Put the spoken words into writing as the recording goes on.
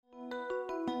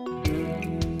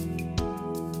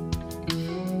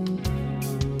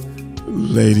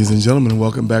Ladies and gentlemen,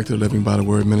 welcome back to the Living by the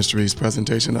Word Ministries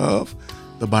presentation of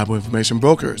the Bible Information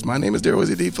Brokers. My name is Darrell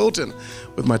Z.D. Fulton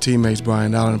with my teammates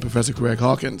Brian Allen and Professor Craig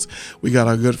Hawkins. We got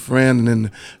our good friend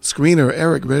and screener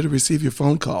Eric ready to receive your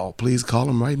phone call. Please call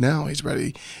him right now. He's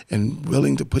ready and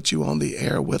willing to put you on the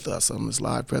air with us on this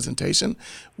live presentation.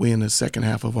 We're in the second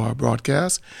half of our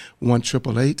broadcast.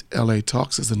 1-888-LA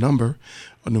Talks is the number.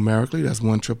 Numerically, that's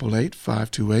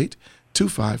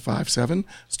 1-888-528-2557.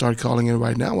 Start calling in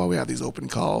right now while we have these open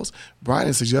calls. Brian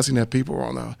is suggesting that people are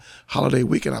on a holiday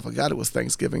weekend. I forgot it was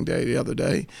Thanksgiving Day the other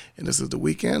day, and this is the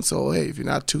weekend. So, hey, if you're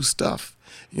not too stuffed,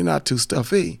 you're not too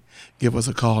stuffy, give us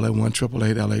a call at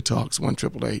 1-888-LA Talks,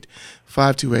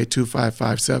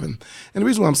 1-888-528-2557. And the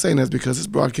reason why I'm saying that is because this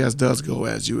broadcast does go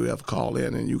as you have called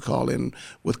in, and you call in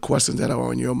with questions that are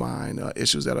on your mind,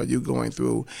 issues that are you going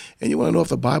through, and you want to know if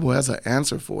the Bible has an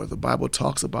answer for it. The Bible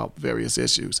talks about various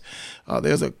issues.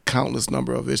 There's a countless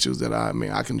number of issues that I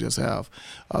can just have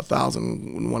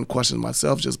 1,001 questions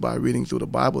myself just by reading through the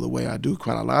Bible the way I do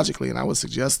chronologically. And I would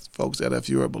suggest, folks, that if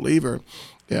you're a believer,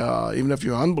 even if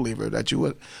you're an unbeliever, that you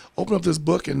would open up this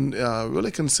book and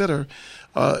really consider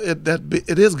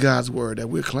it is God's word that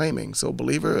we're claiming. So,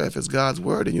 believer, if it's God's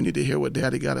word, then you need to hear what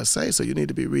Daddy got to say. So you need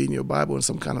to be reading your Bible in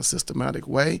some kind of systematic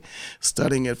way,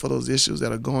 studying it for those issues that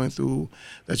you're going through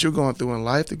in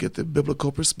life, to get the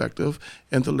biblical perspective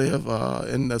and to live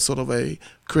in a sort of a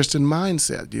Christian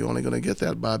mindset. You're only going to get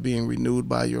that by being renewed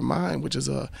by your mind, which is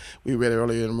we read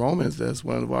earlier in Romans, that's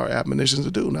one of our admonitions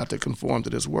to do, not to conform to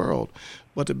this world,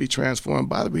 but to be transformed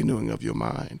by the renewing of your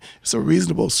mind. It's a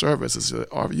reasonable service.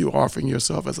 You offering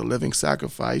yourself as a living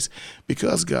sacrifice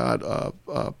because God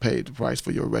paid the price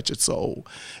for your wretched soul,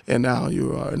 and now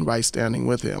you are in right standing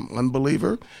with Him.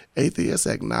 Unbeliever, atheist,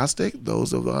 agnostic,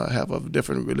 those who have a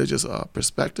different religious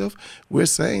perspective, we're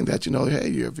saying that,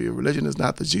 hey, if your religion is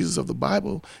not the Jesus of the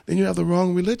Bible, then you have the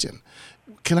wrong religion.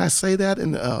 Can I say that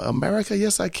in America?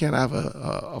 Yes, I can. I have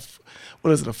a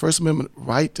First Amendment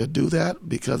right to do that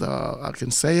because I can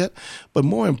say it. But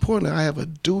more importantly, I have a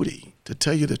duty to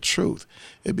tell you the truth.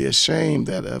 It'd be a shame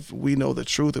that if we know the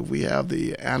truth, if we have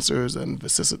the answers and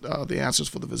the answers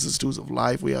for the vicissitudes of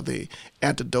life, we have the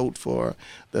antidote for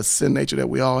the sin nature that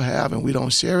we all have, and we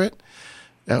don't share it.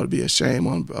 That would be a shame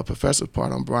on a professor's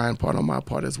part, on Brian's part, on my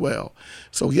part as well.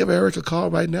 So give Eric a call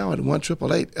right now at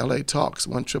 1-888-LA Talks,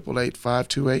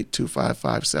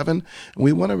 1-888-528-2557. And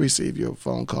we want to receive your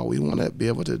phone call. We want to be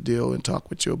able to deal and talk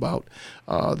with you about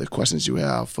the questions you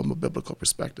have from a biblical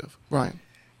perspective. Brian.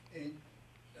 Am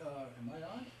I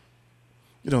on?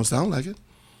 You don't sound like it.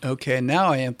 Okay, now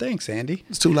I am. Thanks, Andy.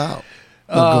 It's too loud.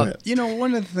 Go ahead.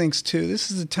 One of the things, too,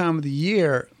 this is the time of the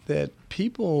year that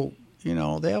people, they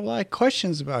have a lot of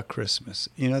questions about Christmas.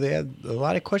 They have a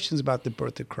lot of questions about the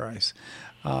birth of Christ.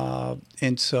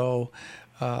 And so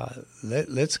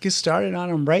let's get started on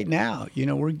them right now.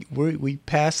 We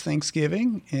passed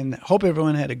Thanksgiving, and hope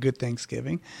everyone had a good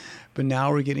Thanksgiving. But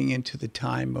now we're getting into the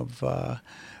time of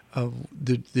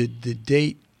the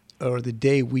date or the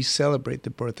day we celebrate the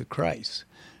birth of Christ.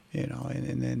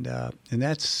 And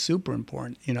that's super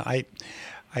important. I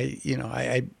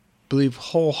believe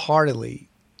wholeheartedly.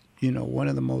 One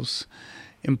of the most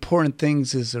important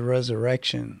things is the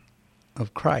resurrection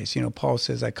of Christ. Paul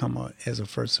says, I come as a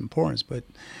first importance, but,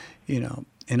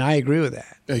 and I agree with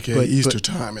that. AKA Easter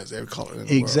time, as they call it in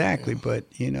the exactly, world.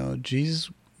 But,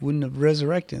 Jesus wouldn't have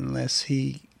resurrected unless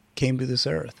he came to this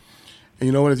earth. And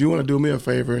you know what? If you want to do me a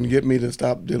favor and get me to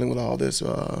stop dealing with all this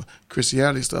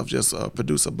Christianity stuff, just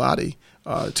produce a body.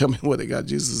 Tell me where they got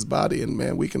Jesus' body, and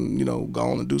man, we can, go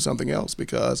on and do something else.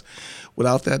 Because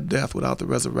without that death, without the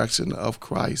resurrection of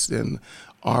Christ, then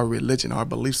our religion, our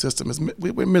belief system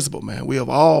we're miserable, man. We of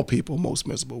all people most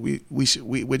miserable.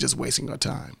 We're just wasting our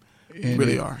time. We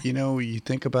really are. You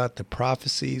think about the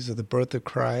prophecies of the birth of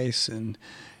Christ and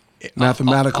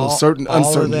mathematical uncertainties.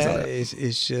 All of that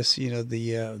is just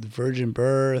the virgin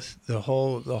birth, the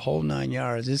whole 9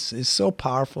 yards. It's so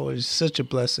powerful. It's such a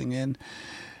blessing, and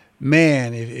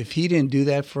man, if he didn't do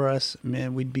that for us,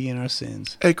 man, we'd be in our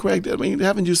sins. Hey, Craig,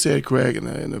 haven't you said, Craig,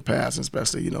 in the past,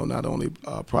 especially not only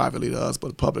privately to us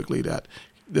but publicly, that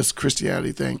this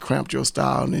Christianity thing cramped your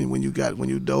style, and then when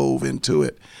you dove into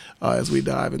it, as we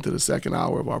dive into the second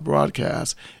hour of our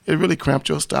broadcast, it really cramped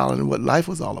your style and what life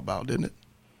was all about, didn't it?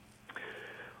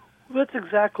 Well, that's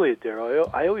exactly it, Darrell.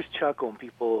 I always chuckle when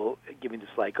people give me this,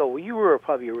 you were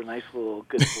probably a nice little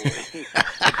good boy,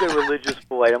 a good religious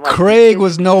boy. I'm like, Craig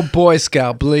was no Boy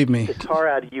Scout, believe me. The tar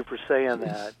out of you for saying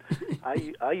that.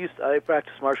 I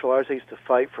practiced martial arts. I used to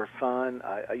fight for fun.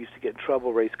 I used to get in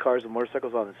trouble, race cars and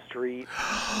motorcycles on the street.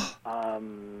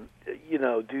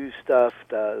 do stuff,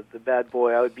 the bad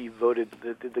boy, I would be voted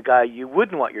the guy you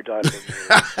wouldn't want your daughter to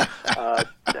marry.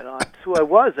 That's who I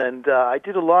was, and I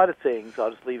did a lot of things.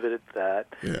 I'll just leave it at that.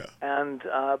 Yeah. And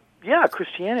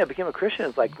Christianity, I became a Christian.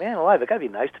 It's like, man alive, I got to be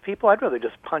nice to people. I'd rather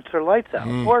just punch their lights out.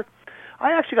 Or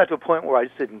I actually got to a point where I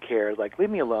just didn't care. Like, leave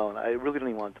me alone. I really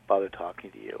didn't want to bother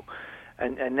talking to you.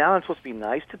 And now I'm supposed to be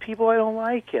nice to people I don't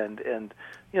like, and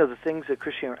the things that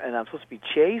Christianity, and I'm supposed to be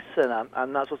chaste, and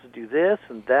I'm not supposed to do this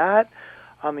and that.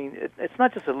 I mean, it's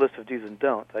not just a list of do's and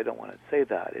don'ts. I don't want to say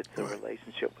that. It's a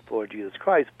relationship with Lord Jesus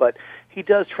Christ, but He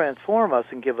does transform us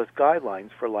and give us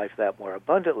guidelines for life that more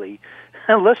abundantly.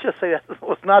 And let's just say that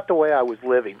was not the way I was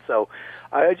living. So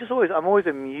I'm always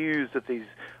amused at these.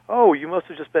 Oh, you must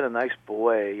have just been a nice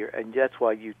boy, and that's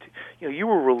why you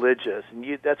were religious, and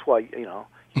that's why you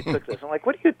took this. I'm like,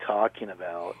 what are you talking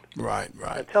about? Right.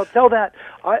 Tell that.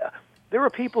 There were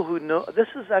people who know. This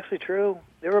is actually true.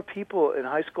 There were people in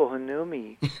high school who knew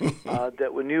me,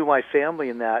 that knew my family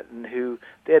and that, and who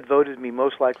they had voted me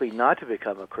most likely not to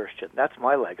become a Christian. That's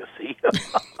my legacy.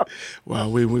 Well,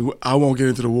 I won't get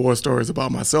into the war stories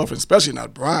about myself, and especially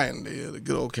not Brian, the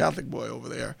good old Catholic boy over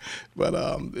there. But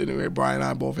anyway, Brian and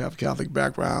I both have Catholic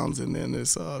backgrounds, and then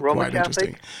it's quite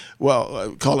interesting.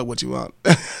 Well, call it what you want.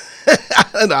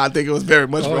 No, I think it was very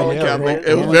much Roman Catholic.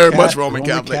 It was very much Roman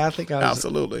Catholic.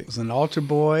 Absolutely. I was an altar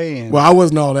boy. And well, I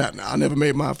wasn't all that. I never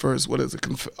made my first,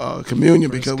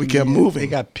 communion because we kept moving. They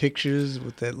got pictures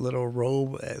with that little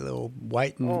robe, that little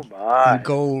white and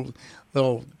gold,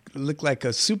 looked like a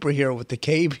superhero with the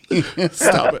cape.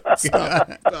 Stop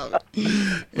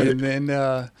it. And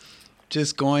then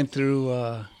just going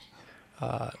through,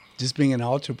 just being an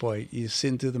altar boy, you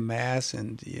sitting through the mass,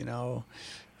 and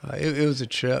it was a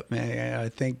trip, man. I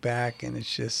think back, and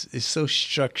it's so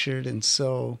structured and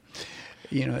so,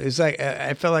 it's like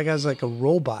I felt like I was like a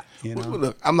robot. Well,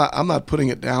 look, I'm not putting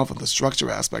it down for the structure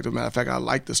aspect. As a matter of fact, I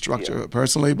like the structure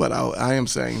personally, but I am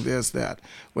saying this, that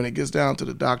when it gets down to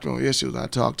the doctrinal issues, I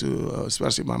talk to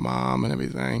especially my mom and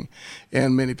everything,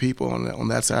 and many people on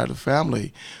that side of the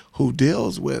family who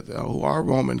deals with, who are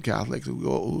Roman Catholics,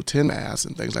 who attend Mass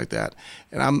and things like that.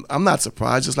 And I'm not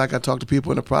surprised, just like I talk to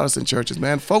people in the Protestant churches,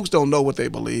 man, folks don't know what they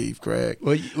believe, Craig.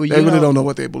 They really don't know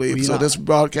what they believe. So this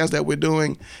broadcast that we're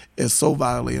doing is so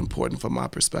vitally important from my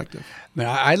perspective. Man,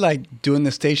 I like doing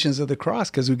the Stations of the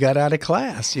Cross because we got out of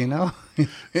class,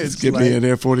 It's get me in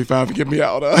there 45 and get me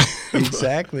out.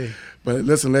 Exactly. But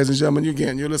listen, ladies and gentlemen,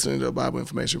 you're listening to Bible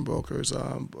Information Brokers.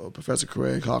 Professor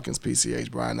Craig Hawkins, PCH,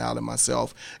 Brian Allen,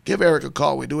 myself. Give Eric a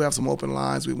call. We do have some open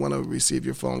lines. We want to receive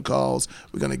your phone calls.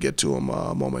 We're going to get to them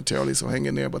momentarily, so hang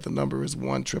in there. But the number is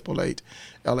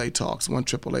 1-888-LA Talks,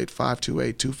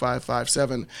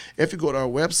 1-888-528-2557. If you go to our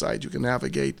website, you can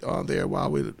navigate there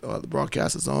while the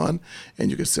broadcast is on,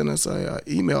 and you can send us an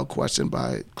email question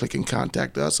by clicking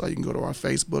Contact Us, or you can go to our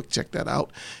Facebook, check that out,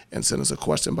 and send us a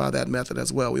question by that method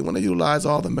as well. We want to utilize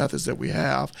all the methods that we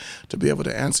have to be able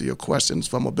to answer your questions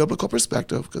from a biblical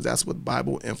perspective, because that's what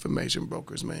Bible Information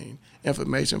Brokers mean.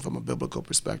 Information from a biblical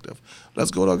perspective.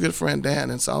 Let's go to our good friend Dan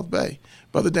in South Bay.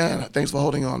 Brother Dan, thanks for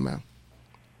holding on, man.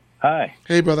 Hi.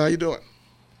 Hey, brother, how you doing?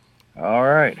 All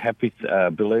right. Happy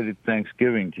belated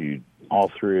Thanksgiving to you,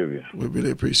 all three of you. We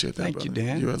really appreciate that, Thank brother. you,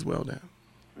 Dan. You as well, Dan.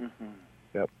 Mm-hmm.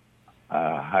 Yep.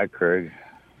 Hi, Craig.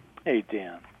 Hey,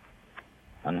 Dan.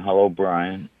 And hello,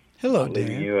 Brian. Hello,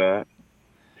 Leaving Dan. you out.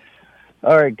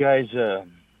 All right, guys,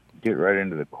 get right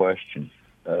into the question.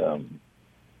 2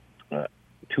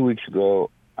 weeks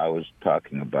ago, I was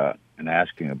talking about and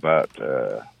asking about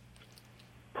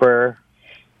prayer,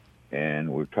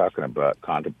 and we're talking about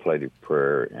contemplative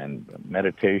prayer and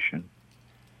meditation.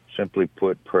 Simply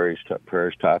put, prayer is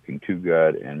talking to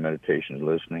God, and meditation is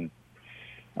listening.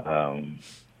 And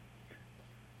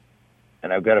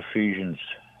I've got Ephesians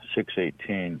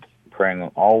 6:18, praying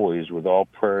always with all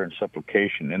prayer and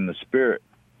supplication in the Spirit,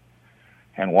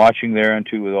 and watching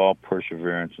thereunto with all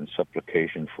perseverance and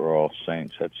supplication for all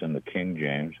saints. That's in the King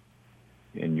James.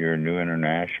 In your New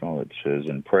International, it says,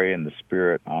 and pray in the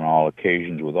Spirit on all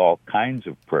occasions with all kinds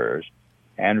of prayers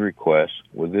and requests.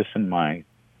 With this in mind,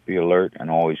 be alert and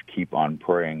always keep on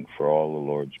praying for all the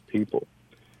Lord's people.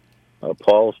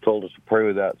 Paul has told us to pray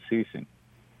without ceasing.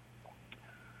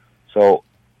 So,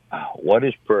 what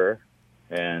is prayer,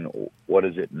 and what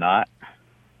is it not?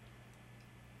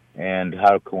 And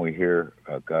how can we hear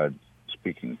God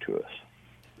speaking to us?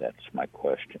 That's my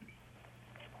question.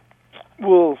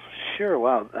 Well, sure.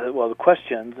 Wow. Well, the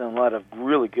questions, and a lot of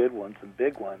really good ones and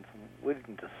big ones,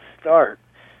 waiting to start,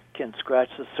 can scratch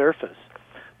the surface.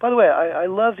 By the way, I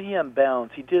love E.M.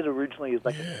 Bounds. He did originally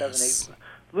like a 7-8.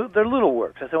 They're little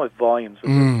works. I think with volumes, but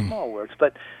they're small works.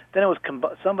 But then it was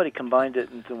somebody combined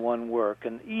it into one work.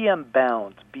 And E.M.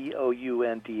 Bounds, Bounds,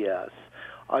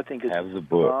 I think is a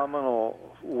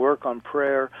phenomenal work on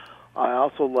prayer. I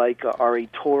also like R.A.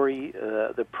 Torrey,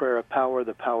 The Prayer of Power,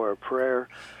 The Power of Prayer.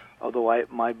 Although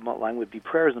my line would be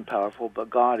prayer isn't powerful, but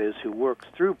God is who works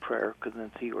through prayer, because then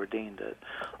He ordained it.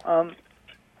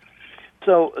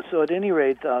 So at any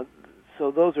rate,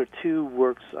 so those are two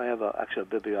works. I have actually a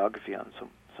bibliography on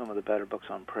some of the better books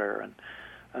on prayer,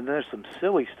 and there's some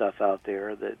silly stuff out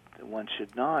there that one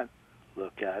should not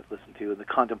look at, listen to. The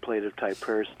contemplative type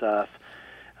prayer stuff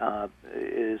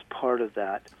is part of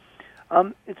that.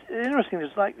 It's interesting.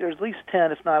 There's at least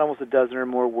 10, if not almost a dozen or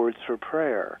more words for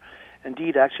prayer.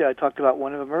 Indeed, actually, I talked about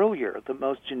one of them earlier. The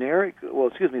most generic,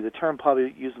 the term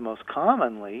probably used the most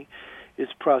commonly is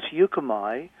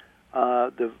proseuchomai,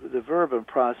 the verb, and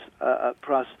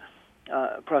proseuche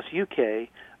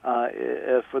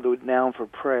for the noun for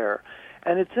prayer.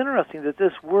 And it's interesting that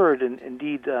this word, and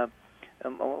indeed,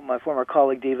 my former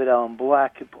colleague David Allen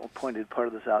Black pointed part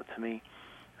of this out to me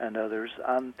and others.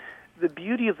 The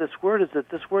beauty of this word is that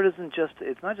this word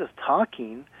it's not just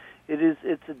talking. It is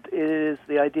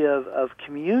the idea of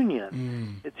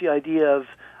communion. It's the idea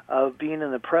of being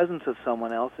in the presence of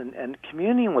someone else and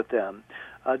communing with them,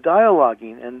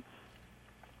 dialoguing and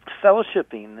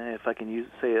fellowshipping, if I can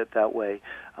say it that way.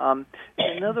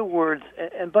 In other words,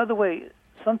 and by the way,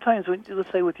 sometimes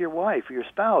let's say with your wife or your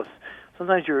spouse,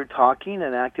 sometimes you're talking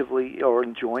and actively or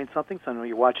enjoying something. Sometimes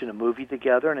you're watching a movie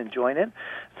together and enjoying it.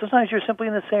 Sometimes you're simply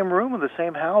in the same room in the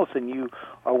same house, and you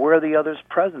are aware of the other's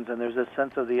presence, and there's a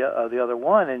sense of the other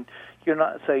one, and you're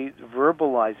not, say,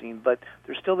 verbalizing, but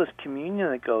there's still this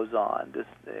communion that goes on, this,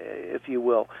 if you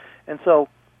will. And so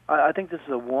I think this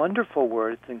is a wonderful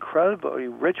word. It's an incredibly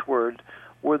rich word,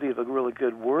 worthy of a really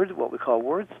good word, what we call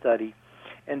word study.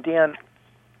 And Dan,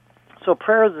 so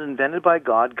prayer is invented by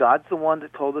God. God's the one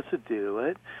that told us to do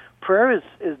it. Prayer is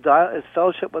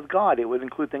fellowship with God. It would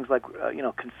include things like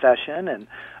confession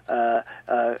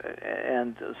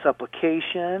and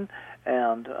supplication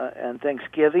and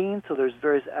thanksgiving. So there's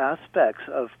various aspects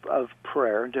of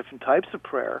prayer and different types of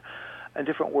prayer and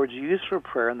different words used for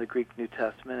prayer in the Greek New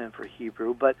Testament and for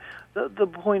Hebrew. But the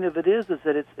point of it is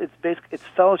that it's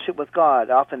fellowship with God,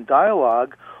 often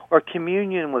dialogue or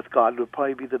communion with God would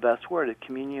probably be the best word,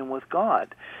 communion with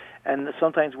God. And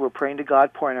sometimes we're praying to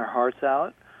God, pouring our hearts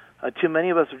out. Too many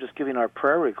of us are just giving our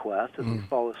prayer requests as we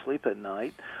fall asleep at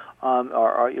night,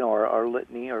 our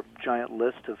litany or giant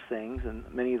list of things, and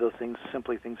many of those things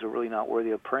simply things are really not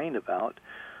worthy of praying about.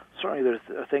 Certainly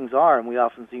things are, and we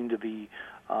often seem to be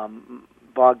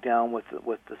bogged down with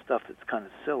the stuff that's kind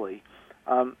of silly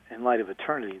in light of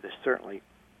eternity. There's certainly.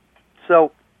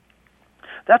 So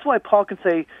that's why Paul can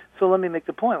say, so let me make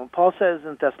the point. When Paul says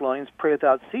in Thessalonians, pray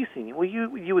without ceasing, well,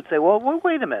 you would say, well,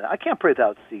 wait a minute, I can't pray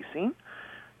without ceasing.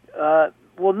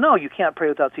 Well, no, you can't pray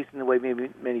without ceasing the way maybe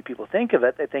many people think of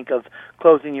it. They think of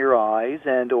closing your eyes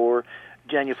and or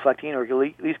genuflecting or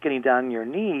at least getting down on your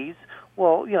knees.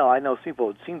 Well, I know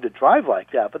people seem to drive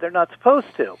like that, but they're not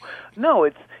supposed to. No,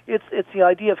 it's the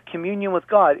idea of communion with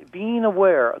God, being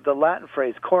aware, the Latin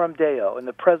phrase, coram Deo, in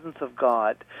the presence of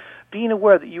God, being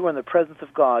aware that you are in the presence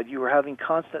of God, you are having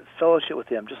constant fellowship with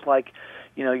Him, just like,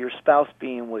 your spouse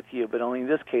being with you, but only in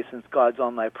this case, since God's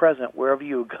omnipresent, wherever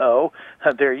you go,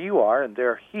 there you are, and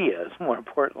there He is, more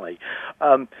importantly.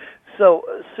 So,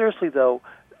 seriously, though,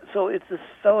 so it's this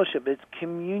fellowship, it's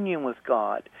communion with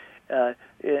God,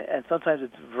 and sometimes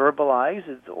it's verbalized,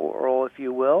 it's oral, if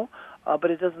you will,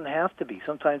 but it doesn't have to be.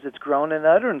 Sometimes it's groan and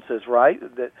utterances, right?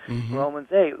 That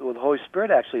Romans 8, well, the Holy Spirit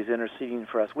actually is interceding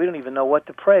for us. We don't even know what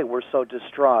to pray. We're so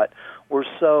distraught. We're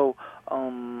so,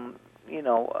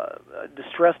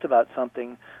 distressed about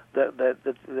something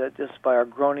that just by our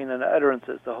groaning and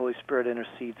utterances, the Holy Spirit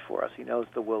intercedes for us. He knows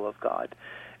the will of God.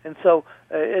 And so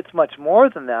it's much more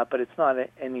than that, but it's not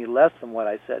any less than what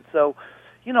I said. So,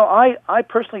 I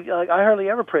personally, I hardly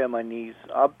ever pray on my knees.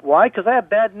 Why? Because I have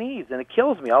bad knees, and it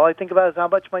kills me. All I think about is how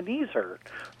much my knees hurt,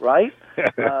 right?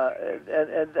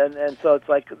 and so it's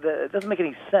like, it doesn't make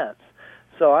any sense.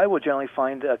 So I would generally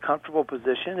find a comfortable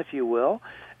position, if you will,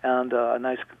 and a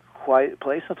nice quiet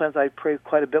place. Sometimes I pray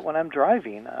quite a bit when I'm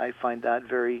driving. I find that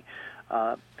very,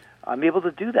 I'm able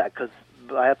to do that because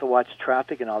I have to watch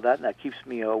traffic and all that, and that keeps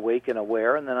me awake and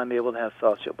aware, and then I'm able to have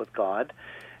fellowship with God.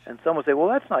 And some would say, well,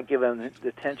 that's not giving the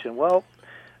attention. Well,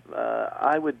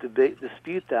 I would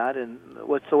dispute that. And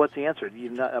what's the answer?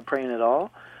 You're not praying at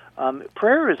all?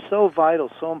 Prayer is so vital,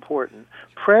 so important.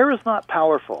 Prayer is not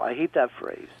powerful. I hate that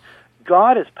phrase.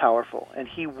 God is powerful, and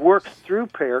He works through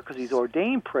prayer because He's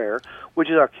ordained prayer, which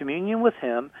is our communion with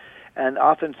Him. And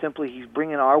often simply he's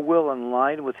bringing our will in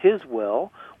line with his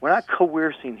will. We're not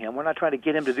coercing him. We're not trying to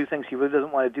get him to do things he really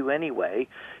doesn't want to do anyway.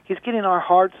 He's getting our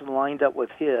hearts lined up with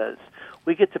his.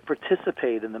 We get to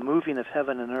participate in the moving of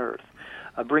heaven and earth,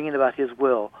 bringing about his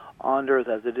will on earth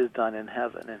as it is done in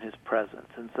heaven in his presence.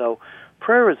 And so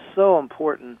prayer is so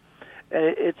important.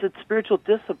 It's a spiritual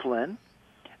discipline,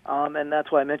 and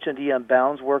that's why I mentioned E.M.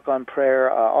 Bounds' work on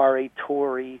prayer, R.A.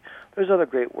 Torrey. There's other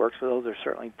great works, but those are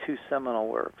certainly two seminal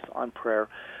works on prayer.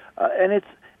 And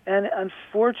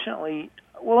unfortunately,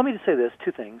 well, let me just say this,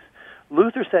 two things.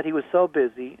 Luther said he was so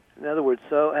busy, in other words,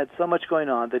 had so much going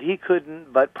on, that he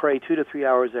couldn't but pray 2 to 3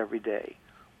 hours every day.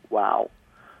 Wow.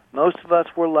 Most of us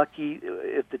were lucky,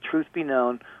 if the truth be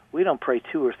known, we don't pray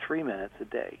 2 or 3 minutes a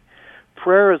day.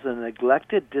 Prayer is a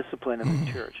neglected discipline in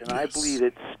the church, and I believe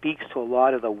it speaks to a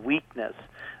lot of the weakness,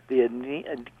 the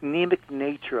anemic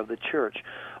nature of the church.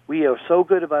 We are so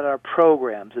good about our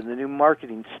programs and the new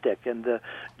marketing stick and the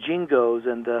jingos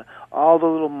and all the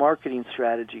little marketing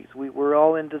strategies. We're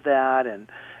all into that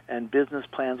and Business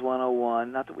Plans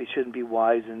 101. Not that we shouldn't be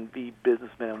wise and be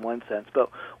businessmen in one sense, but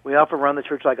we often run the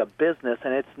church like a business,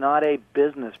 and it's not a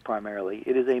business primarily.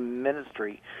 It is a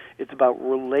ministry. It's about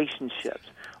relationships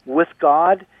with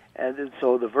God, and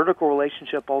so the vertical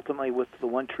relationship ultimately with the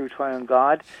one true triune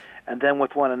God, and then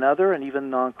with one another and even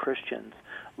non-Christians,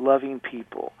 loving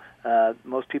people.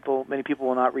 Many people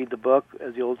will not read the book,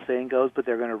 as the old saying goes, but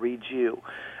they're going to read you.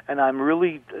 And I'm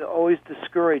really always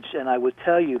discouraged, and I would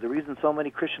tell you the reason so many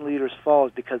Christian leaders fall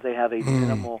is because they have a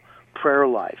minimal prayer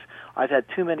life. I've had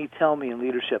too many tell me in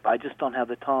leadership, I just don't have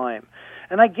the time.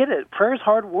 And I get it. Prayer is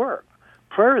hard work.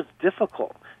 Prayer is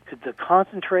difficult to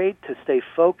concentrate, to stay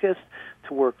focused,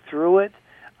 to work through it,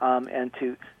 and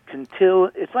to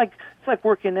it's like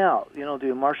working out,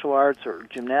 doing martial arts or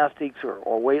gymnastics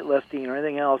or weightlifting or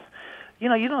anything else.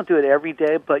 You don't do it every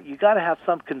day, but you got to have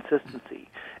some consistency,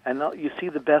 and you see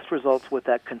the best results with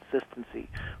that consistency.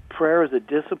 Prayer is a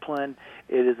discipline.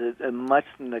 It is a much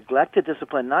neglected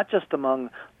discipline, not just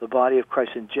among the body of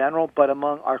Christ in general, but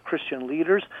among our Christian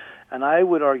leaders. And I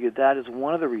would argue that is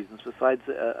one of the reasons, besides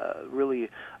really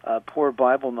poor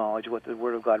Bible knowledge, what the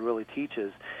Word of God really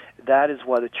teaches. That is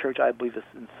why the church, I believe, is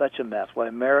in such a mess, why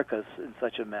America is in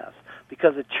such a mess,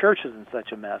 because the church is in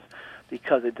such a mess,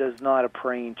 because it is not a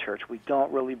praying church. We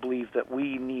don't really believe that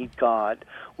we need God.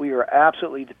 We are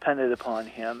absolutely dependent upon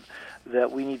Him,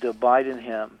 that we need to abide in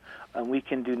Him, and we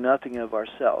can do nothing of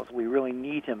ourselves. We really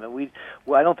need Him. And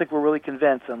I don't think we're really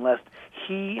convinced unless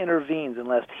He intervenes,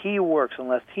 unless He works,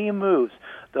 unless He moves,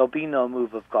 there'll be no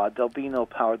move of God. There'll be no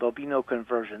power. There'll be no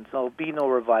conversions. There'll be no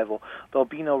revival. There'll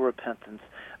be no repentance.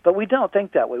 But we don't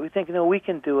think that way. We think, we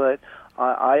can do it.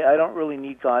 I don't really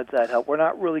need God's help. We're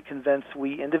not really convinced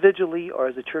we individually or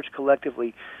as a church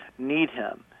collectively need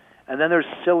Him. And then there's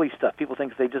silly stuff. People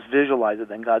think if they just visualize it,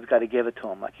 then God's got to give it to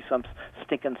them, like he's some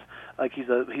stinking, like he's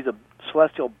a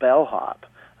celestial bellhop.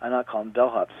 I'm not calling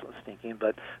bellhops stinking,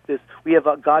 but we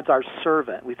have God's our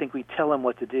servant. We think we tell Him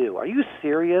what to do. Are you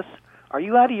serious? Are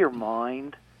you out of your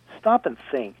mind? Stop and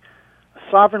think. A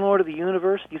sovereign Lord of the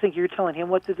universe, do you think you're telling Him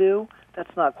what to do?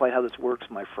 That's not quite how this works,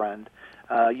 my friend.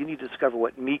 You need to discover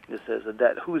what meekness is and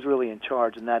that who's really in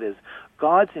charge, and that is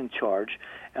God's in charge,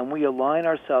 and we align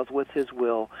ourselves with His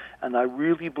will. And I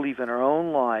really believe in our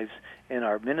own lives, in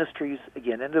our ministries,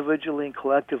 again, individually and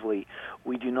collectively,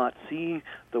 we do not see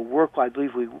the work I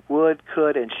believe we would,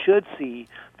 could, and should see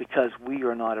because we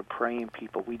are not a praying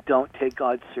people. We don't take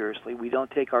God seriously. We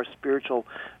don't take our spiritual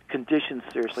conditions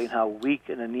seriously and how weak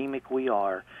and anemic we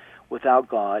are without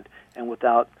God and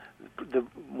without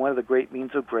one of the great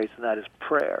means of grace, and that is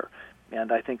prayer.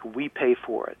 And I think we pay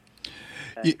for it.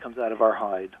 And it comes out of our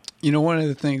hide. One of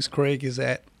the things, Craig, is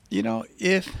that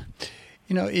if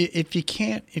you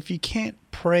can't pray, if you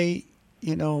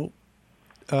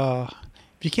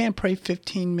can't pray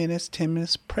 15 minutes, 10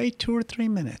 minutes, pray 2 or 3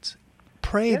 minutes.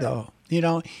 Pray though.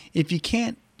 If you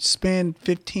can't spend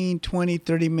 15, 20,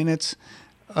 30 minutes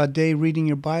a day reading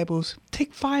your Bibles,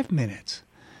 take 5 minutes.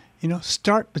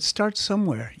 Start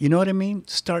somewhere. You know what I mean?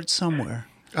 Start somewhere.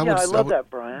 I love that,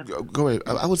 Brian. Go ahead.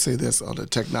 I would say this on the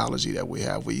technology that we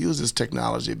have. We use this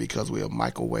technology because we are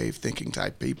microwave thinking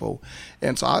type people.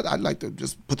 And so I'd like to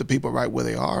just put the people right where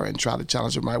they are and try to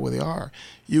challenge them right where they are.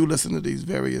 You listen to these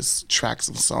various tracks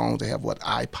of songs. They have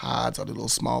iPods or the little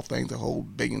small things that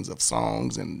hold billions of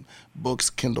songs and books,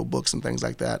 Kindle books and things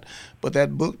like that. But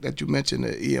that book that you mentioned,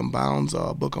 the E.M. Bounds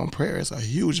book on prayer, is a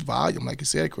huge volume. Like you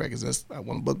said, Craig, it's just not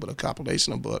one book, but a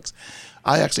compilation of books.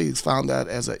 I actually found that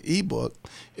as an e-book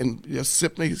and just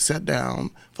simply sat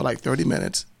down for like 30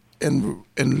 minutes and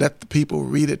let the people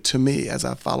read it to me as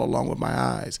I follow along with my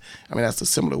eyes. I mean, that's a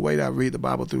similar way that I read the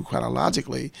Bible through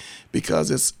chronologically,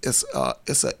 because it's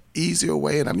an easier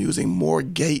way, and I'm using more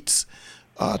gates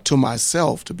to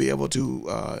myself to be able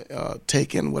to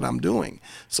take in what I'm doing.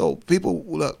 So people,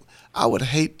 look, I would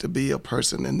hate to be a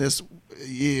person in this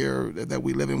year that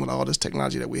we live in with all this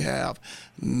technology that we have,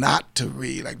 not to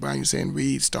read. Like Brian, you're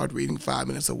saying, start reading 5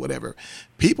 minutes or whatever.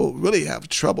 People really have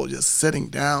trouble just sitting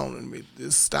down and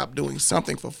just stop doing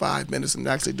something for 5 minutes and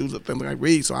actually do something like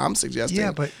read. So I'm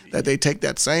suggesting that they take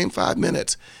that same 5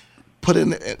 minutes, put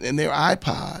it in their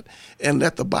iPod, and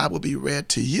let the Bible be read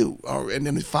to you, and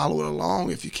then follow it along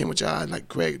if you can with your eyes, like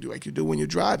Craig, like you do when you're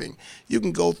driving. You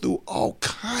can go through all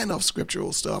kind of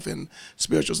scriptural stuff and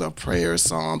spiritual stuff, prayers,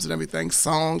 psalms, and everything.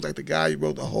 Songs, like the guy who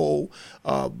wrote the whole,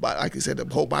 like you said, the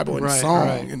whole Bible in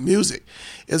song and music.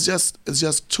 It's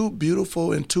just too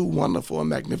beautiful and too wonderful and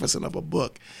magnificent of a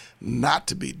book not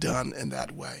to be done in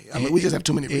that way. I mean, we just have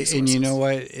too many resources. And you know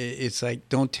what? It's like,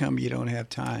 don't tell me you don't have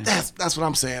time. That's what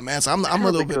I'm saying, man. So I'm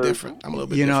a little bit different. I'm a little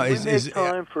bit different. We make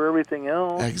time for everything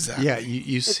else. Exactly. Yeah,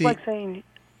 you it's see. It's like saying,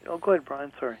 oh, go ahead,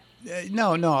 Brian. Sorry.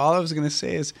 No. All I was going to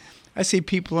say is, I see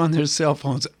people on their cell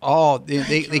phones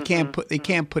they can't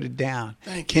put it down.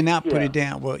 Cannot put it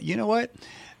down. Well, you know what?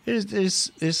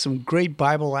 There's some great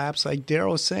Bible apps, like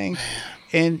Daryl was saying,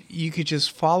 and you could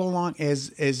just follow along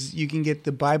as you can get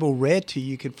the Bible read to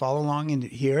you. You can follow along and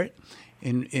hear it,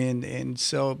 and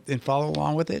follow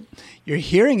along with it. You're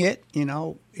hearing it,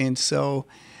 and so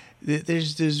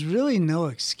there's really no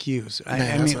excuse.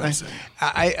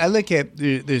 I look at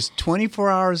there's 24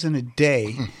 hours in a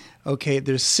day. Okay,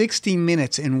 there's 60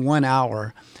 minutes in 1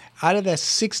 hour. Out of that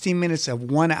 60 minutes of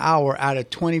 1 hour out of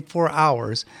 24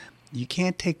 hours, you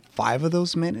can't take 5 of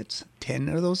those minutes, 10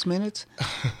 of those minutes.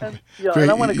 And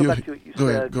I want to go back to what you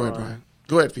said. Go ahead, Brian.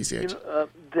 Go ahead, PCH.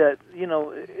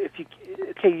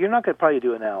 If you're not going to probably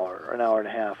do an hour or an hour and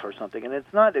a half or something, and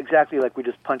it's not exactly like we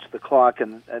just punch the clock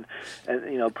and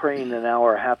praying an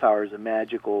hour or a half hour is a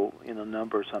magical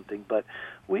number or something. But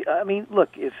look,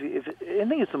 if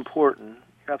anything is important,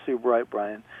 you're absolutely right,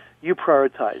 Brian. You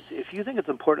prioritize. If you think it's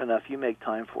important enough, you make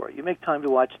time for it. You make time to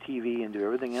watch TV and do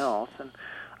everything else. And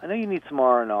I know you need some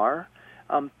R&R,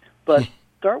 but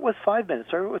start with 5 minutes.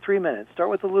 Start with 3 minutes.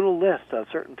 Start with a little list of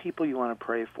certain people you want to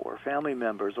pray for, family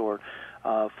members, or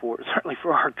certainly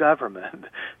for our government,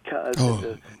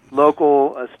 the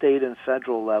local, state, and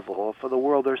federal level. For the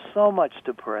world, there's so much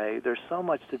to pray. There's so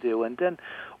much to do. And then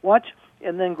watch,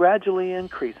 and then gradually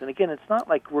increase. And again, it's not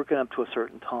like working up to a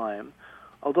certain time.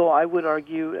 Although I would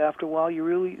argue after a while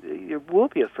there will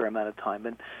be a fair amount of time,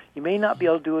 and you may not be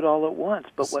able to do it all at once,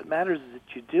 but what matters is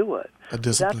that you do it. A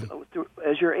discipline.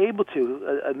 As you're able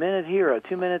to, a minute here,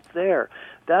 2 minutes there.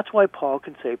 That's why Paul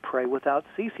can say, pray without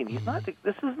ceasing. He's not.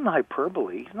 This isn't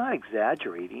hyperbole. He's not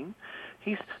exaggerating.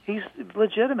 He's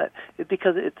legitimate,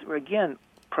 because it's, again,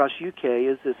 Pros UK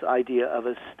is this idea of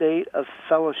a state of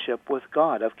fellowship with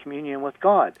God, of communion with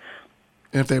God.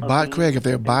 And if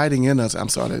they're abiding in us, I'm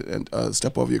sorry to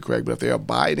step over you, Craig, but if they're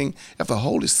abiding,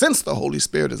 since the Holy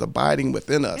Spirit is abiding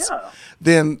within us,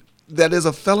 then that is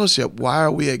a fellowship. Why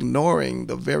are we ignoring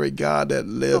the very God that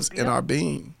lives in our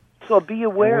being? So be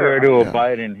aware. We're to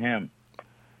abide in Him.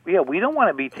 Yeah, we don't want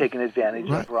to be taken advantage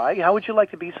of, right? How would you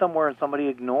like to be somewhere and somebody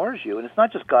ignores you? And it's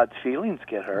not just God's feelings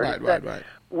get hurt. Right.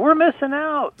 We're missing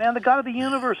out, man. The God of the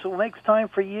universe who makes time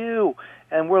for you.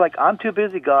 And we're like, I'm too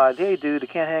busy, God. Hey, dude, I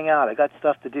can't hang out. I got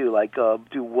stuff to do. Like,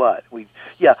 do what?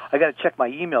 I got to check my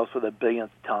emails for the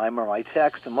billionth time, or my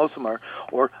text, and most of them are,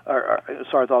 or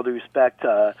sorry, with all due respect,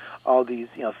 all these,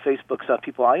 Facebook stuff.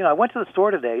 People, I went to the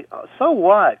store today. So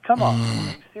what? Come on.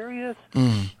 Are you serious?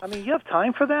 I mean, you have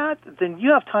time for that? Then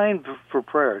you have time for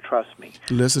prayer, trust me.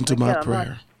 Listen to my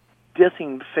prayer. I'm not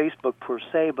dissing Facebook per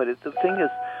se, but the thing is,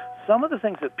 some of the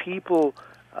things that people...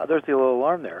 there's the little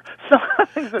alarm there.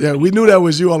 We knew that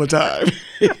was you all the time.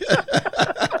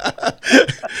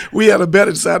 We had a bet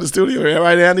inside the studio here,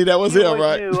 right, Andy? That was him,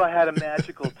 right? You knew I had a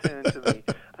magical tune to me.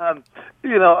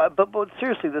 But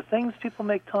seriously, the things people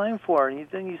make time for, and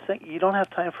then you think you don't have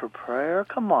time for prayer?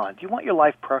 Come on. Do you want your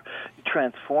life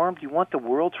transformed? Do you want the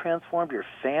world transformed, your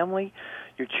family,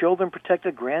 your children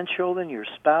protected, grandchildren, your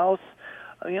spouse?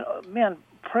 Man,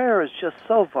 prayer is just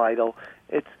so vital.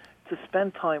 It's to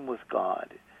spend time with God.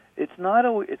 It's not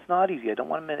easy. I don't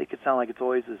want to make it sound like it's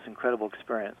always this incredible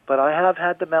experience, but I have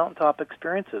had the mountaintop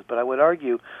experiences. But I would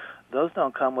argue those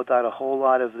don't come without a whole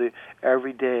lot of the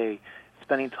everyday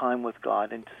spending time with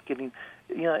God and just getting.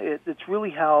 It's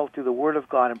really how, through the Word of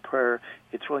God and prayer,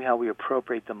 it's really how we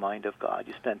appropriate the mind of God.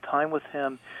 You spend time with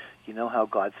Him. You know how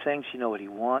God thinks. You know what He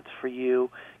wants for you.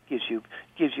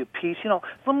 gives you peace. You know,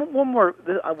 one more.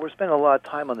 We're spending a lot of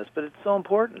time on this, but it's so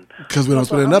important because we don't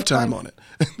spend enough time on it.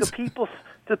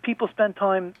 The people spend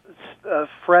time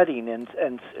fretting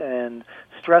and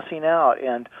stressing out,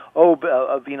 and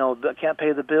you know, can't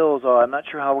pay the bills. Oh, I'm not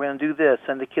sure how we're going to do this.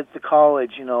 Send the kids to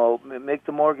college. You know, make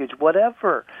the mortgage,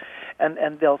 whatever,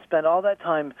 and they'll spend all that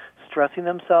time stressing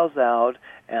themselves out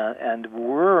and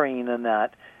worrying and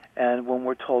that. And when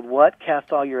we're told, what?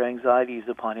 Cast all your anxieties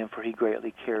upon him, for he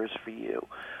greatly cares for you.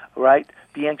 Right?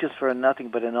 Be anxious for nothing,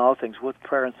 but in all things, with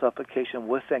prayer and supplication,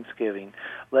 with thanksgiving,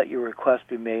 let your requests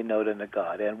be made known unto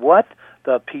God. And what?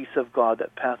 The peace of God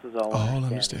that passes all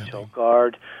understanding shall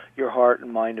guard your heart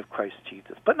and mind of Christ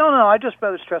Jesus. But no, I'd just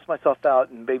rather stress myself out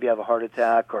and maybe have a heart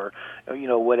attack or, you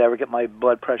know, whatever, get my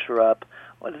blood pressure up.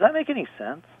 Well, does that make any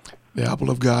sense? The apple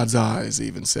of God's eyes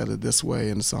even said it this way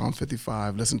in Psalm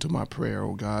 55. Listen to my prayer,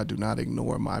 O God. Do not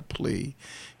ignore my plea.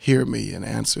 Hear me and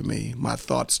answer me. My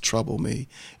thoughts trouble me,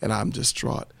 and I'm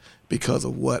distraught because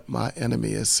of what my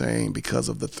enemy is saying, because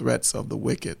of the threats of the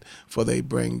wicked, for they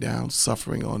bring down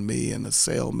suffering on me and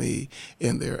assail me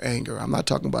in their anger. I'm not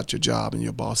talking about your job and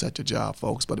your boss at your job,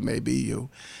 folks, but it may be you.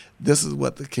 This is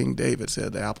what the King David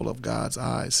said, the apple of God's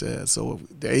eye says. So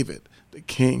David, the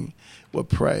king, would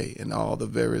pray in all the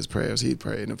various prayers he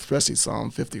prayed, and especially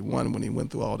Psalm 51 when he went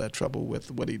through all that trouble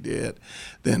with what he did.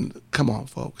 Then, come on,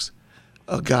 folks.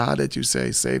 A God that you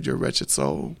say saved your wretched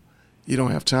soul, you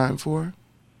don't have time for?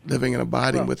 Living and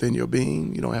abiding within your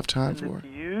being, you don't have time for? The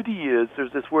beauty is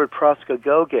there's this word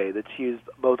proskagoge that's used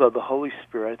both of the Holy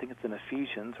Spirit, I think it's in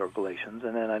Ephesians or Galatians,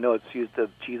 and then I know it's used of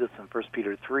Jesus in 1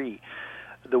 Peter 3.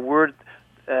 The word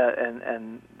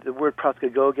and the word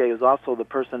proskagoge is also the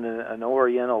person in an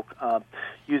Oriental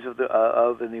use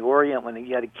of in the Orient. When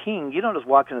you had a king, you don't just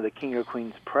walk into the king or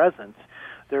queen's presence.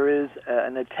 There is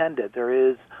an attendant. There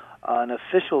is an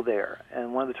official there,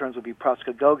 and one of the terms would be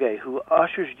proskagoge, who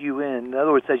ushers you in. In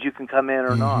other words, says you can come in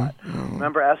or not. Mm-hmm.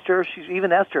 Remember Esther?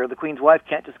 Even Esther, the queen's wife,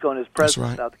 can't just go in his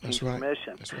presence without the king's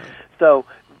permission. That's right. So,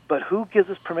 but who gives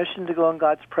us permission to go in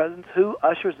God's presence? Who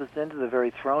ushers us into the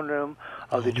very throne room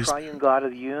of the triune God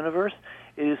of the universe?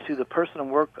 It is through the person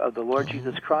and work of the Lord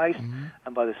Jesus Christ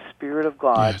and by the Spirit of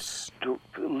God,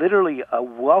 literally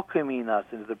welcoming us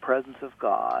into the presence of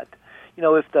God. You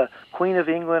know, if the Queen of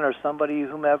England or somebody,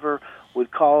 whomever,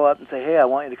 would call up and say, "Hey, I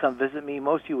want you to come visit me,"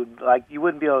 most of you would, you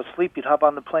wouldn't be able to sleep. You'd hop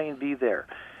on the plane and be there.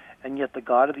 And yet the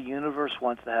God of the universe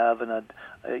wants to have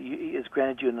has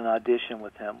granted you an audition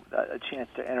with him, a chance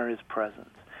to enter his presence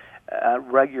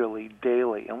regularly,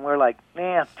 daily. And we're like,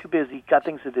 man, too busy, got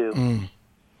things to do.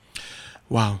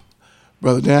 Wow.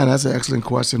 Brother Dan, that's an excellent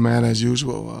question, man, as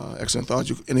usual. Excellent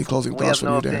thoughts. Any closing thoughts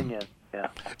from you, Dan? Opinion. Yeah.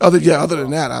 Other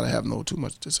than that, I have too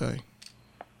much to say.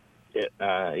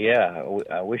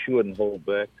 I wish you wouldn't hold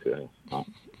back.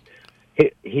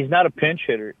 He's not a pinch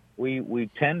hitter. We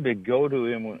tend to go to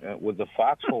him with the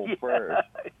foxhole prayers,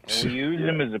 and we use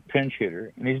him as a pinch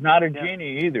hitter. And he's not a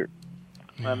genie either.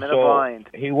 I'm in a bind.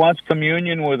 He wants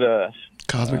communion with us.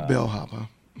 Cosmic bellhop, huh?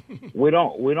 We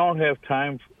don't have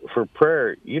time for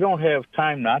prayer. You don't have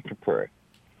time not to pray.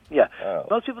 Yeah,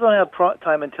 most people don't have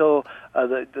time until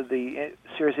the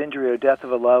serious injury or death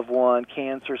of a loved one,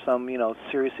 cancer, some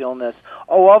serious illness.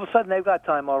 Oh, all of a sudden they've got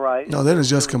time. All right. No, then it's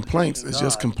just complaints. It's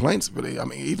just complaints, but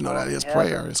even though that is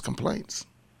prayer, it's complaints.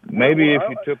 Maybe if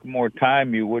you took more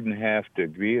time, you wouldn't have to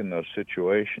be in those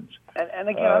situations. And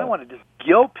again, I don't want to just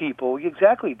guilt people.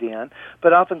 Exactly, Dan.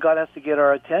 But often God has to get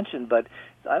our attention. But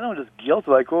I don't just guilt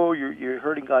like, oh, you're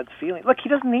hurting God's feelings. Look, he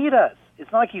doesn't need us.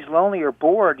 It's not like he's lonely or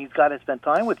bored. He's got to spend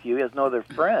time with you. He has no other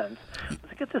friends.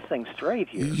 Let's get this thing straight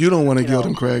here. You don't want to guilt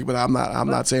him, Craig, but I'm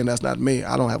not saying that's not me.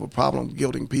 I don't have a problem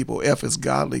guilting people if it's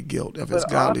godly guilt, if it's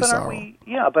godly sorrow.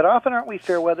 But often aren't we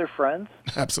fair weather friends?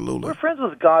 Absolutely. We're friends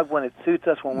with God when it suits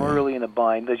us, when we're really in a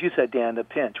bind. As you said, Dan, the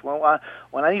pinch. When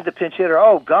I need the pinch hitter,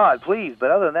 oh, God, please.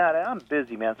 But other than that, I'm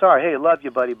busy, man. Sorry. Hey, love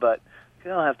you, buddy, but I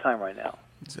don't have time right now.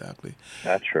 Exactly.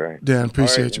 That's right. Dan,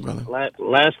 appreciate you, brother.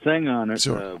 Last thing on it.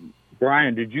 Sure.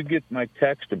 Brian, did you get my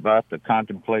text about the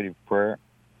contemplative prayer?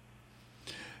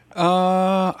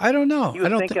 I don't know. You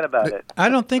were thinking about it. I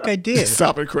don't think I did.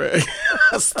 Stop it, Craig.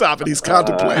 Stop it. He's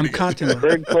contemplating. I'm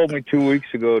contemplating. Craig told me 2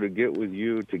 weeks ago to get with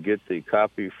you to get the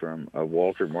copy from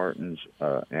Walter Martin's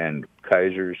and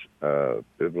Kaiser's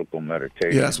biblical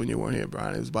meditation. Yeah, that's when you weren't here,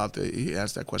 Brian. It was he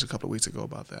asked that question a couple of weeks ago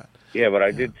about that. Yeah, but I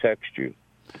did text you.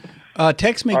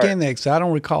 Text me again next. I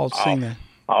don't recall seeing that.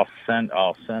 I'll send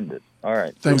it. All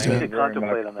right. Thanks, Dan. Dan.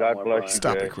 God bless you.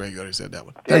 Stop guys. it, Craig. You already said that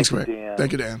one. Thanks, Craig. Dan.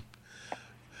 Thank you, Dan.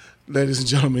 Ladies and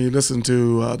gentlemen, you listen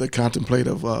to the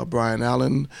contemplative Brian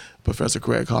Allen, Professor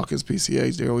Craig Hawkins,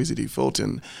 PCH, Daryl Easy D.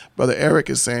 Fulton. Brother Eric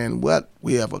is saying, what?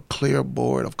 We have a clear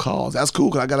board of calls. That's cool,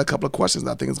 because I got a couple of questions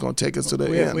I think it's going to take us to the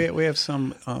end. We have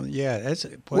some, that's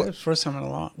the first time in a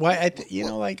long. Well, can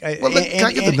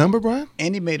I get the number, Brian?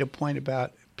 Andy made a point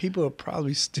about people are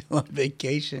probably still on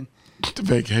vacation.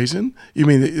 Vacation? You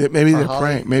mean maybe they're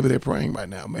praying? Maybe they're praying right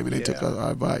now. Maybe they took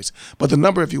our advice. But the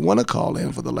number, if you want to call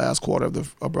in for the last quarter of the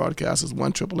broadcast, is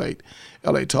 1-888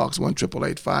 LA Talks,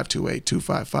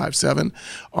 1-888-528-2557.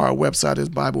 Our website is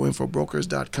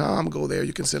BibleInfoBrokers.com. Go there.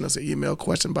 You can send us an email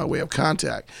question by way of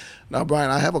contact. Now,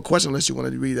 Brian, I have a question. Unless you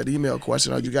want to read that email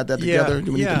question, or you got that together?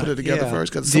 You need to put it together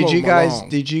first, because Did you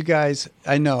guys?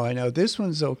 I know. This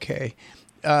one's okay.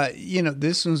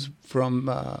 This one's from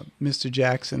Mr.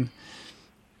 Jackson.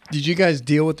 Did you guys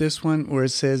deal with this one where it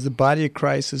says the body of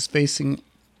Christ is facing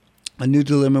a new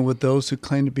dilemma with those who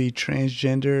claim to be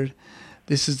transgendered?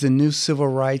 This is the new civil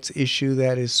rights issue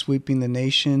that is sweeping the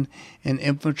nation and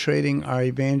infiltrating our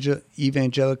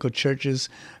evangelical churches,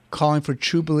 calling for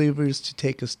true believers to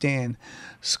take a stand.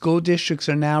 School districts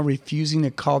are now refusing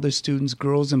to call their students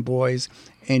girls and boys,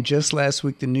 and just last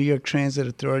week the New York Transit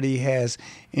Authority has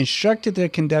instructed their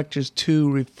conductors to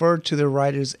refer to their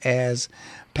riders as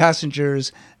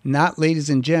passengers, not ladies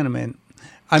and gentlemen.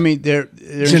 I mean, they're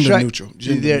gender neutral.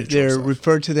 They're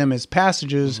referred to them as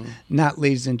passengers, not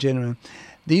ladies and gentlemen.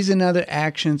 These and other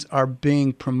actions are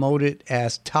being promoted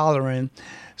as tolerant,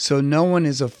 so no one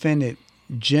is offended.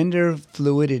 Gender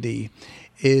fluidity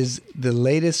is the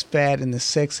latest fad in the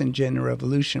sex and gender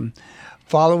revolution.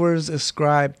 Followers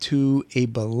ascribe to a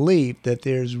belief that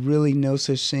there's really no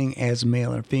such thing as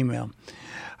male or female.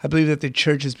 I believe that the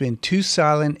church has been too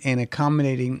silent and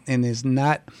accommodating, and is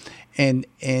not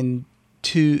accommodating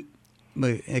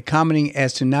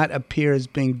as to not appear as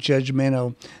being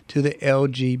judgmental to the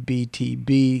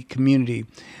LGBTB community.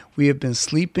 We have been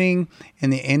sleeping,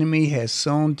 and the enemy has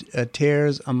sown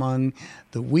tares among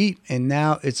the wheat, and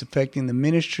now it's affecting the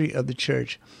ministry of the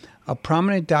church. A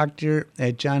prominent doctor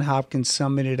at Johns Hopkins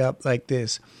summed it up like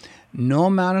this: no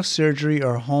amount of surgery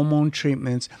or hormone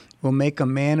treatments will make a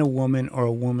man a woman or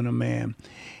a woman a man.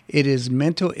 It is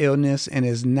mental illness and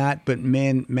is not but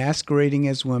men masquerading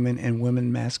as women and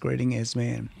women masquerading as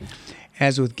men.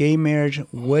 As with gay marriage,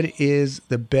 what is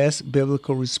the best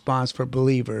biblical response for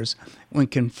believers when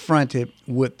confronted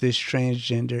with this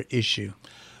transgender issue?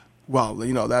 Well,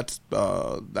 that's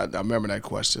that. I remember that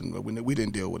question. We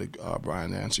didn't deal with it, Brian,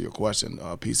 to answer your question,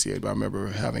 PCA. But I remember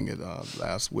having it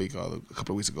last week, or a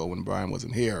couple of weeks ago, when Brian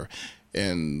wasn't here,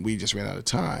 and we just ran out of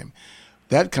time.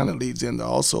 That kind of leads into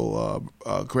also,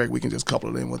 Craig, we can just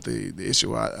couple it in with the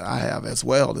issue I have as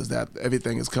well, is that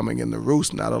everything is coming in the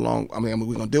roost, not along. I mean,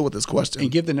 we're going to deal with this question. And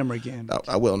give the number again.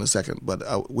 I will in a second, but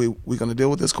we're going to deal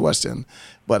with this question.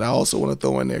 But I also want to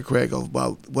throw in there, Craig,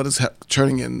 about what is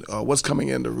what's coming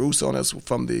in the roost on us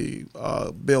from the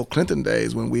Bill Clinton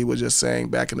days, when we were just saying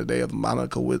back in the day of the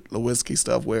Monica Lewinsky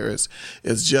stuff, where it's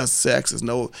just sex. It's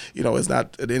no, it's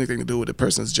not anything to do with the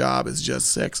person's job. It's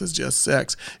just sex. It's just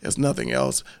sex. It's nothing else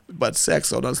but sex.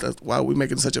 So that's why we're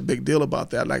making such a big deal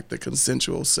about that. Like the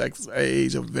consensual sex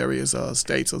age of various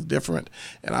states is different,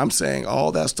 and I'm saying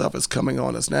all that stuff is coming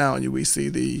on us now, and we see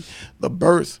the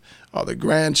birth, or the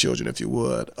grandchildren, if you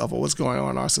would, of what's going on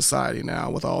in our society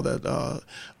now, with all that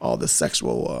all the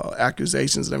sexual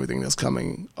accusations and everything that's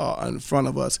coming in front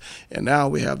of us. And now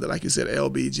we have the, like you said,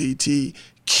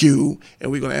 LBGTQ,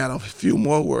 and we're going to add a few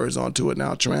more words onto it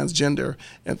now, transgender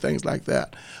and things like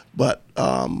that. But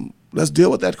let's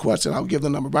deal with that question. I'll give the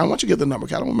number. Brian, why don't you give the number?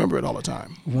 I don't remember it all the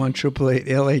time. 1-888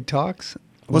 LA Talks.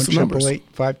 What's the numbers?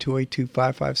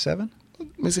 1-888-528-2557.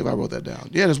 Let me see if I wrote that down.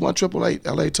 Yeah, there's 1-888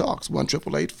 LA Talks.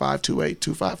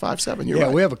 1-888-528-2557. You're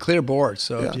right. We have a clear board.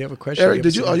 So if you have a question, Eric,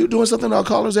 are you doing something to our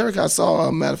callers, Eric? I saw,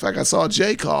 matter of fact, I saw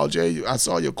Jay call. Jay, I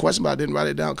saw your question, but I didn't write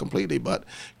it down completely. But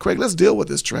Craig, let's deal with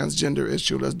this transgender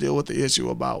issue. Let's deal with the issue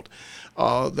about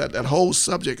that whole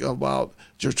subject about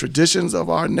your traditions of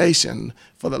our nation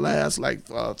for the last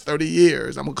 30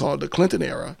 years. I'm gonna call it the Clinton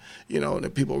era. And the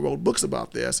people wrote books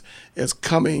about this. It's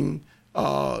coming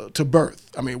to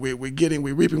birth. I mean, we're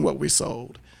reaping what we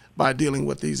sowed by dealing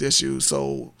with these issues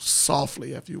so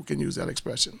softly, if you can use that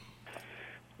expression.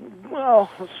 Well,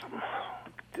 let's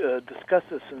discuss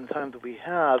this in the time that we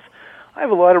have. I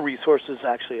have a lot of resources.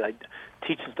 Actually, I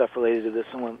teach some stuff related to this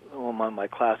in one of my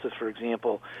classes, for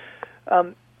example.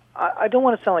 I don't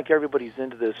want to sound like everybody's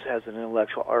into this as an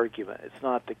intellectual argument. It's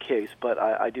not the case, but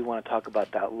I do want to talk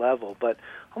about that level. But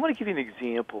I want to give you an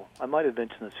example. I might have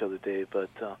mentioned this the other day, but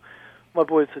my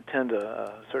boys attend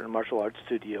a certain martial arts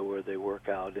studio where they work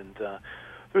out, and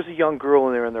there's a young girl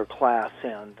in there in their class,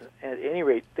 and at any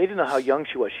rate, they didn't know how young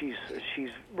she was. She's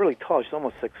really tall. She's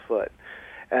almost 6 foot,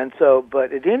 and so.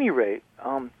 But at any rate,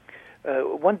 one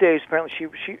day apparently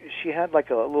she had like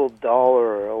a little doll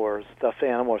or stuffed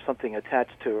animal or something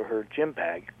attached to her gym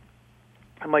bag.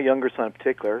 And my younger son in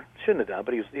particular shouldn't have done,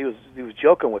 but he was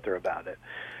joking with her about it,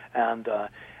 and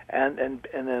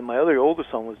then my other older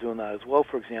son was doing that as well,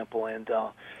 for example, and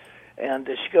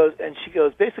she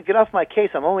goes basically, get off my case,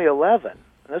 I'm only 11.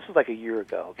 And this was like a year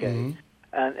ago, okay? Mm-hmm.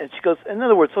 And she goes, in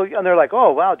other words, and they're like,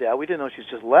 oh, wow, Dad, we didn't know she was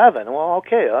just 11. Well,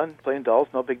 okay, playing dolls,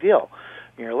 no big deal.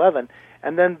 You're 11.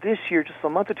 And then this year, just a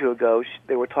month or two ago,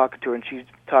 they were talking to her, and she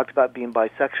talked about being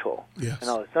bisexual. Yes. And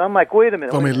all this. And I'm like, wait a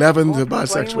minute. From 11 to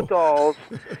bisexual. Playing with dolls,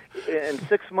 in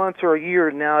 6 months or a year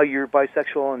now, you're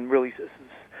bisexual and really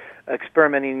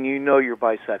experimenting, and you know you're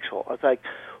bisexual. I was like,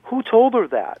 who told her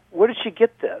that? Where did she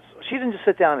get this? She didn't just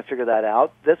sit down and figure that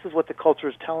out. This is what the culture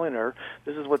is telling her.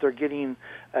 This is what they're getting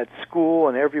at school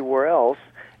and everywhere else.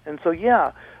 And so,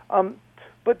 yeah.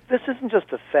 But this isn't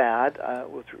just a fad. I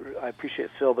appreciate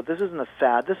Phil, but this isn't a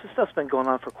fad. This stuff's been going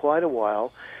on for quite a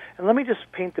while. And let me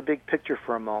just paint the big picture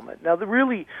for a moment. Now, there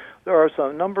are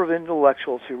some number of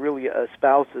intellectuals who really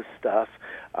espouse this stuff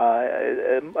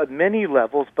at many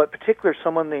levels, but particularly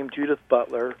someone named Judith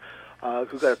Butler,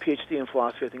 who got a PhD in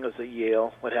philosophy, I think it was at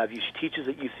Yale, what have you. She teaches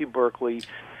at UC Berkeley,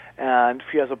 and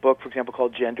she has a book, for example,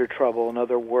 called Gender Trouble and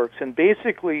Other Works. And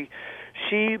basically,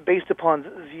 she, based upon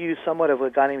views somewhat of a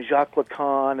guy named Jacques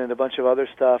Lacan and a bunch of other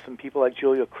stuff, and people like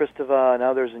Julia Kristeva and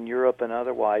others in Europe and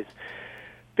otherwise,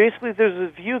 basically there's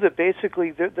a view that basically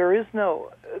there is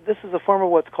no, this is a form of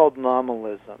what's called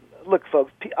nominalism. Look,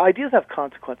 folks, ideas have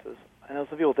consequences. I know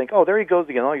some people think, oh, there he goes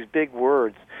again, all these big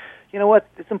words. You know what?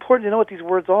 It's important to know what these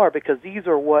words are, because these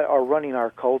are what are running our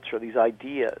culture, these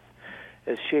ideas.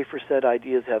 As Schaeffer said,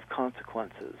 ideas have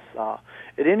consequences.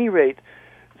 At any rate,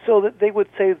 so that they would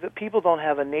say that people don't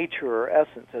have a nature or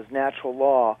essence, as natural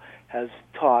law has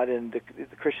taught in the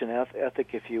Christian ethic,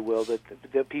 if you will,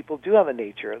 that people do have a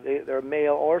nature. They're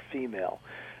male or female.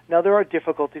 Now, there are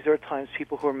difficulties. There are times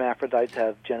people who are hermaphrodites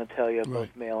have genitalia,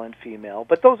 both male and female.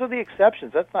 But those are the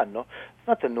exceptions. That's not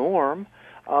the norm.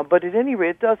 But at any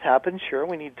rate, it does happen. Sure,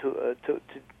 we need to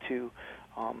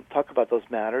talk about those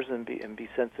matters and be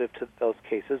sensitive to those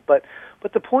cases. But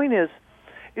the point is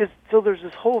so there's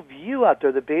this whole view out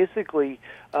there that basically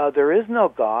there is no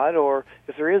God, or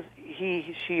if there is,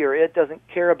 he, she, or it doesn't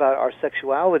care about our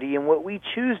sexuality and what we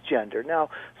choose gender. Now,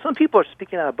 some people are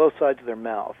speaking out of both sides of their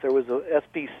mouth. There was a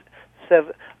SB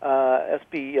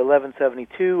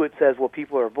 1172. It says, well,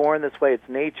 people are born this way. It's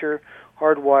nature,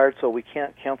 hardwired, so we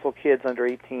can't counsel kids under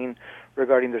 18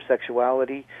 regarding their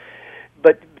sexuality.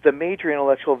 But the major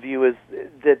intellectual view is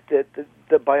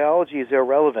that biology is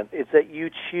irrelevant. It's that you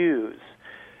choose.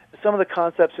 Some of the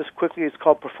concepts, just quickly, is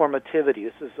called performativity.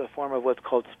 This is a form of what's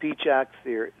called speech act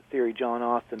theory, John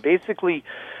Austin. Basically,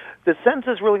 the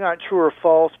sentences really aren't true or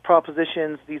false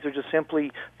propositions. These are just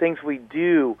simply things we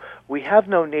do. We have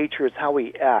no nature. It's how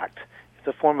we act. It's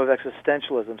a form of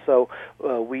existentialism. So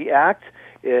we act.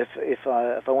 If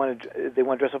they want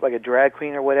to dress up like a drag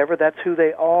queen or whatever, that's who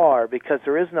they are, because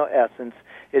there is no essence.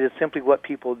 It is simply what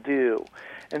people do.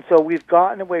 And so we've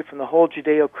gotten away from the whole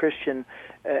Judeo-Christian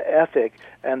ethic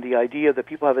and the idea that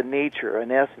people have a nature, an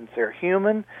essence. They're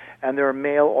human, and they're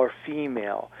male or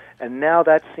female. And now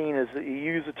that's seen as, you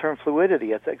use the term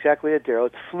fluidity. That's exactly it, Daryl.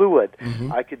 It's fluid.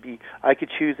 Mm-hmm. I could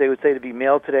choose, they would say, to be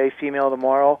male today, female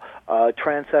tomorrow,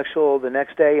 transsexual the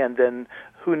next day, and then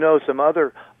who knows, some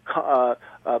other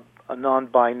a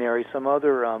non-binary, some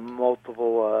other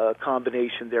multiple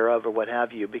combination thereof, or what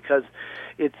have you, because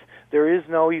there is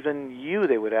no even you,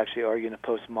 they would actually argue, in a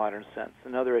postmodern sense.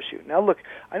 Another issue. Now, look,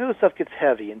 I know this stuff gets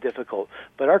heavy and difficult,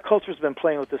 but our culture's been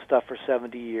playing with this stuff for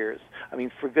 70 years. I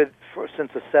mean,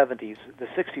 since the 70s, the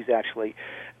 60s actually,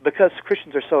 because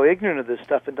Christians are so ignorant of this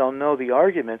stuff and don't know the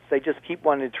arguments. They just keep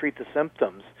wanting to treat the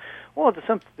symptoms. Well,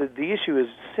 the issue is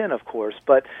sin, of course,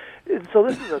 but so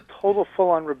this is a total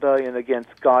full-on rebellion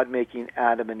against God making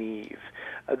Adam and Eve.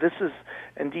 This is,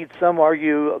 indeed, some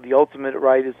argue the ultimate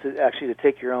right is actually to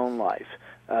take your own life.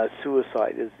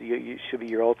 Suicide should be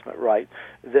your ultimate right.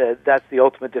 That's the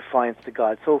ultimate defiance to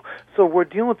God. So we're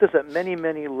dealing with this at many,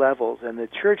 many levels, and the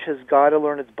church has got to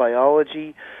learn its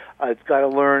biology. It's got to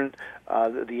learn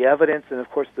the evidence and, of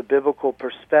course, the biblical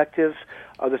perspective.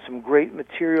 There's some great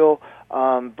material.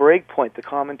 Breakpoint, the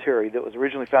commentary that was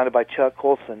originally founded by Chuck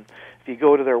Colson. If you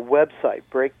go to their website,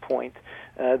 Breakpoint,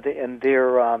 and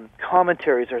their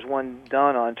commentaries, there's one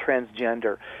done on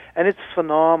transgender. And it's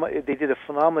phenomenal. They did a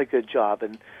phenomenally good job.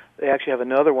 And they actually have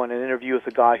another one, an interview with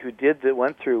a guy who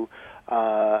went through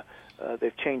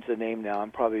they've changed the name now.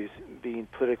 I'm probably being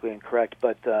politically incorrect,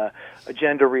 but a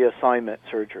gender reassignment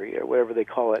surgery or whatever they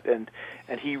call it, and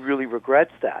he really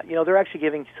regrets that. You know, they're actually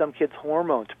giving some kids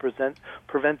hormones to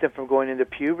prevent them from going into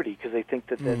puberty because they think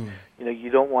that you know, you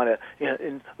don't want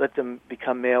to let them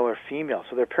become male or female.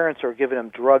 So their parents are giving them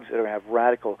drugs that are going to have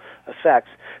radical effects.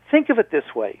 Think of it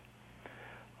this way.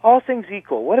 All things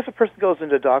equal, what if a person goes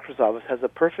into a doctor's office, has a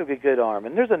perfectly good arm,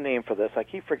 and there's a name for this, I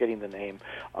keep forgetting the name,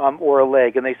 or a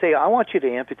leg, and they say, I want you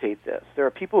to amputate this. There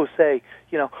are people who say,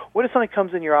 you know, what if somebody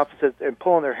comes in your office and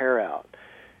pulling their hair out?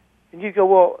 And you go,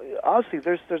 well, obviously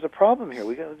there's a problem here.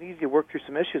 We need to work through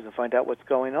some issues and find out what's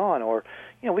going on. Or,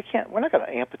 you know, we're not going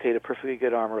to amputate a perfectly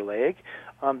good arm or leg.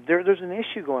 There's an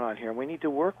issue going on here, and we need to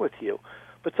work with you.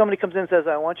 But somebody comes in and says,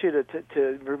 I want you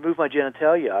to remove my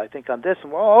genitalia. I think I'm this.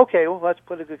 And, well, okay, well, let's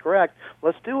politically correct.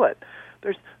 Let's do it.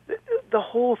 The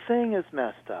whole thing is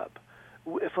messed up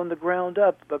from the ground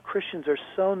up. But Christians are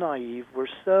so naive. We're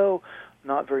so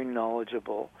not very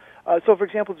knowledgeable. So, for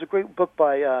example, there's a great book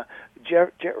by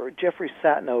Jeffrey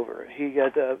Satinover. He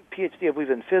got a PhD, I believe,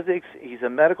 in physics. He's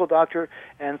a medical doctor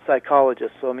and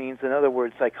psychologist. So it means, in other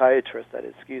words, psychiatrist, that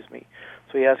is, excuse me.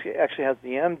 So he actually has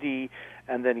the MD,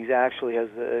 and then he actually has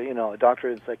a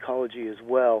doctorate in psychology as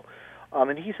well.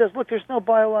 And he says, look, there's no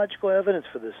biological evidence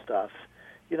for this stuff.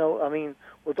 You know, I mean,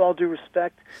 with all due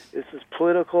respect, this is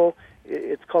political.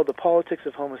 It's called The Politics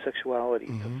of Homosexuality.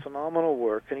 It's a phenomenal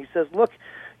work. And he says, look,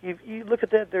 you look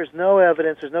at that, there's no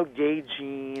evidence, there's no gay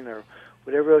gene or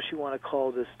whatever else you want to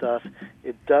call this stuff.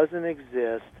 It doesn't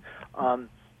exist.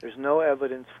 There's no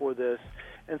evidence for this.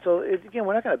 And so, again,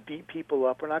 we're not going to beat people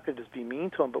up. We're not going to just be mean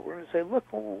to them, but we're going to say, look,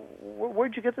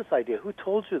 where'd you get this idea? Who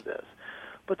told you this?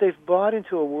 But they've bought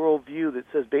into a worldview that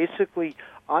says, basically,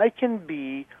 I can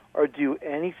be or do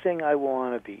anything I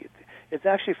want to be. It's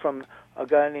actually from a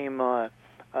guy named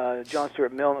John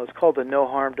Stuart Mill, and it's called the no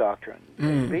harm doctrine.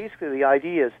 And basically, the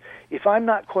idea is, if I'm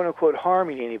not quote unquote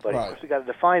harming anybody, of course we got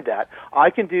to define that.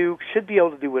 I should be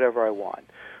able to do whatever I want.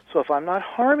 So if I'm not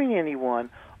harming anyone,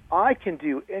 I can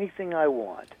do anything I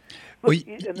want. Look,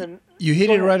 well, you hit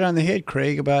it right on the head,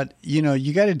 Craig. About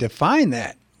you got to define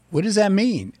that. What does that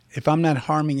mean? If I'm not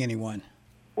harming anyone.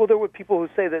 Well, there were people who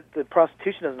say that the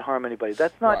prostitution doesn't harm anybody.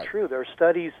 That's not true. There are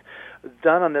studies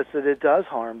done on this that it does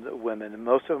harm the women, and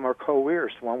most of them are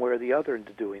coerced one way or the other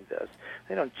into doing this.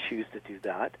 They don't choose to do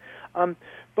that.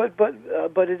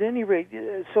 But at any rate,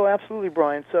 so absolutely,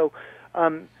 Brian. So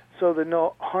the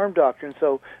no harm doctrine.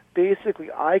 So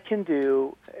basically, I can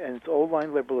do, and it's old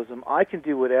line liberalism. I can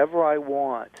do whatever I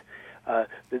want.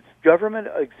 The government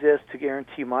exists to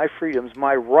guarantee my freedoms,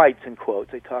 my rights, in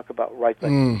quotes. They talk about rights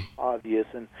like obvious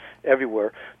and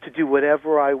everywhere, to do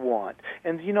whatever I want.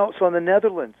 And, so in the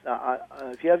Netherlands,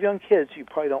 if you have young kids, you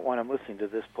probably don't want them listening to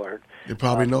this part. You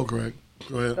probably know, Greg.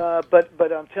 Go ahead.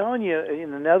 But I'm telling you,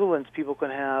 in the Netherlands, people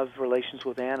can have relations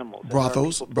with animals.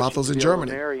 Brothels in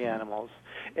Germany. Marry animals.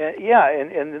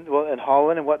 In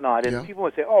Holland and whatnot. And people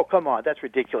would say, oh, come on, that's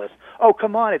ridiculous. Oh,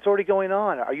 come on, it's already going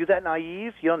on. Are you that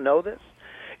naive? You don't know this?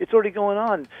 It's already going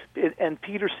on. And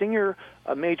Peter Singer,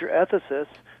 a major ethicist,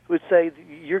 would say,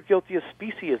 you're guilty of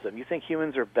speciesism. You think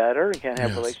humans are better and can't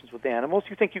have relations with animals?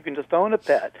 You think you can just own a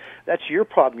pet? That's your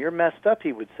problem. You're messed up,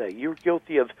 he would say. You're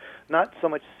guilty of not so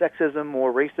much sexism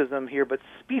or racism here, but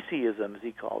speciesism, as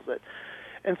he calls it.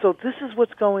 And so this is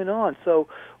what's going on. So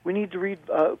we need to read,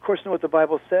 of course, know what the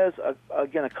Bible says.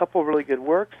 Again, a couple of really good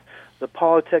works. The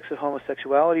Politics of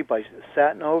Homosexuality by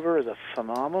Satinover is a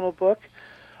phenomenal book.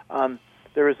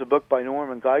 There is a book by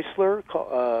Norman Geisler,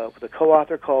 with a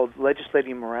co-author, called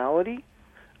Legislating Morality,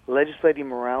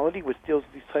 which deals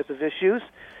with these type of issues.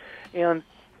 And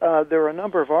there are a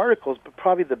number of articles, but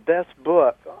probably the best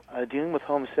book dealing with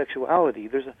homosexuality.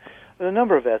 There's a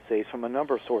number of essays from a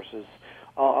number of sources.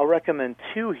 I'll recommend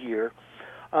two here,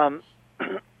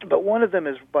 but one of them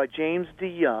is by James D.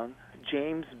 Young,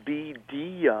 James B.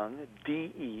 D. Young,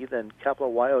 D-E, then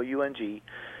capital Y-O-U-N-G.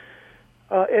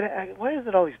 Why is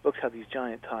it all these books have these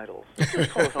giant titles?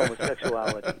 It's called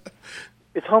Homosexuality.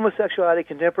 It's Homosexuality,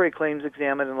 Contemporary Claims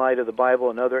Examined in Light of the Bible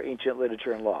and Other Ancient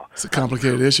Literature and Law. It's a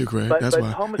complicated issue, Craig. That's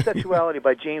why. Homosexuality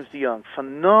by James D. Young,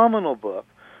 phenomenal book.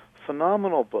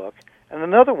 And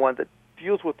another one that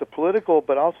deals with the political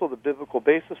but also the biblical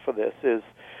basis for this is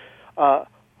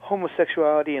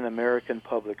Homosexuality in American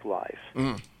Public Life.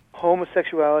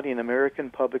 Homosexuality in American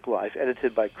Public Life,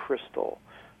 edited by Crystal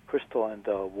and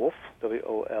Wolfe,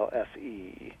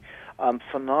 W-O-L-F-E.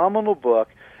 Phenomenal book,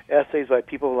 essays by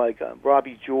people like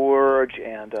Robbie George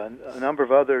and a number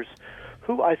of others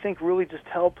who I think really just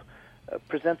help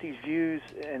present these views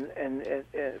and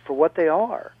for what they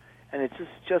are. And it's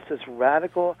just this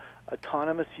radical,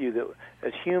 autonomous view that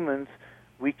as humans,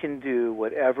 We can do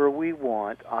whatever we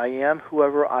want. I am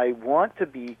whoever I want to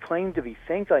be, claim to be,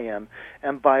 think I am,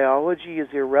 and biology is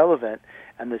irrelevant,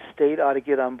 and the state ought to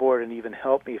get on board and even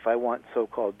help me if I want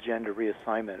so-called gender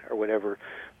reassignment or whatever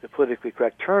the politically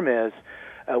correct term is.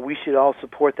 We should all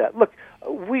support that. Look,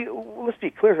 let's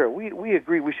be clear here. We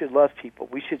agree we should love people.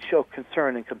 We should show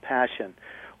concern and compassion.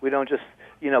 We don't just,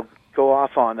 go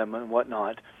off on them and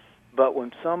whatnot. But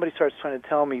when somebody starts trying to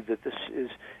tell me that this is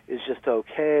just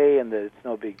okay and that it's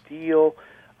no big deal,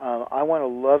 I want to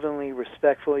lovingly,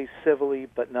 respectfully, civilly,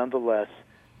 but nonetheless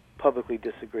publicly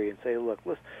disagree and say, look,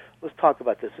 let's talk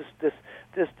about this.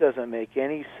 This doesn't make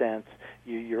any sense.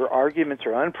 Your arguments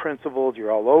are unprincipled.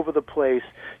 You're all over the place.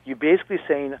 You're basically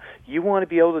saying you want to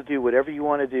be able to do whatever you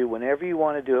want to do, whenever you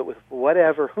want to do it, with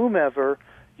whatever, whomever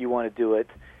you want to do it,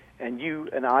 and you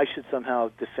and I should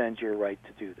somehow defend your right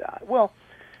to do that. Well,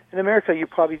 in America, you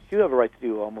probably do have a right to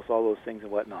do almost all those things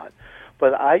and whatnot,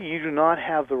 but you do not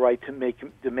have the right to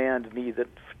demand me to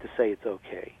say it's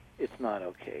okay. It's not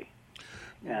okay,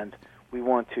 and we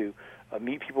want to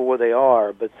meet people where they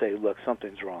are, but say, look,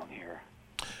 something's wrong here.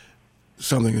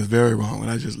 Something is very wrong,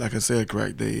 and I just, like I said,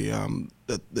 Craig, the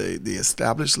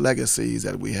established legacies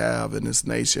that we have in this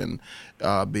nation,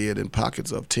 be it in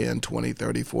pockets of 10, 20,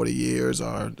 30, 40 years,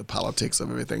 or the politics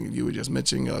of everything you were just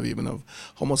mentioning, of even of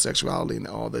homosexuality and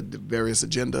all the various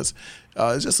agendas,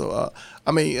 it's just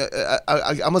I'm going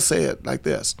to say it like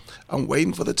this. I'm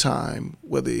waiting for the time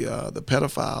where the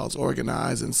pedophiles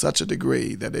organize in such a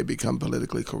degree that they become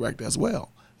politically correct as well.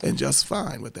 And just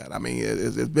fine with that. I mean,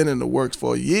 it's been in the works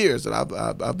for years that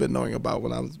I've been knowing about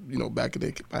when I was, back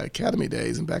in my academy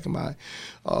days and back in my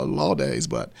law days.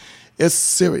 But it's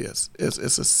serious. It's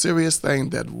a serious thing,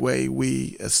 that way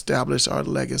we establish our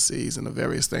legacies and the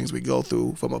various things we go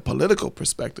through from a political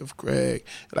perspective, Craig.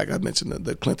 Like I mentioned,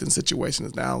 the Clinton situation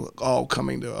is now all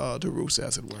coming to roost,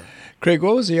 as it were. Craig,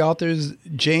 what was the author's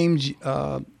James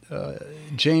Young?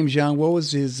 What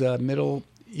was his middle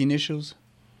initials?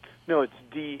 No, it's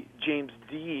D. James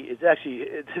D. It's actually,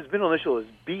 his middle initial is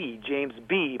B, James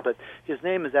B, but his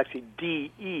name is actually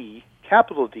D-E,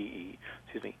 capital D-E,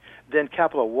 then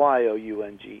capital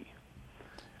Y-O-U-N-G.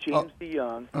 James D.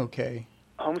 Young. Okay.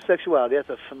 Homosexuality. That's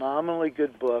a phenomenally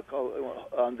good book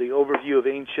on the overview of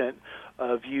ancient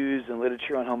views and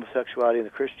literature on homosexuality and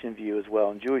the Christian view as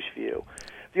well, and Jewish view.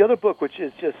 The other book, which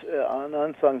is just an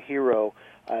unsung hero,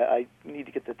 I need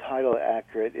to get the title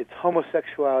accurate. It's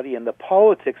Homosexuality and the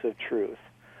Politics of Truth.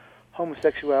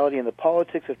 Homosexuality and the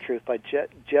Politics of Truth by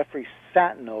Jeffrey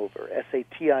Satinover,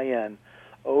 S-A-T-I-N-O-V-E-R.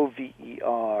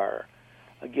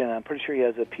 Again, I'm pretty sure he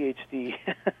has a Ph.D.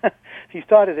 He's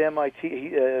taught at MIT. He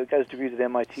got his degrees at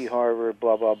MIT, Harvard,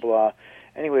 blah, blah, blah.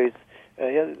 Anyways,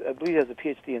 I believe he has a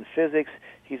Ph.D. in physics.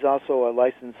 He's also a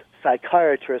licensed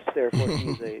psychiatrist, therefore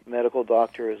he's a medical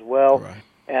doctor as well. Right.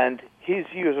 And his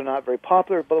views are not very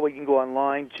popular. By the way, you can go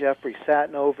online, Jeffrey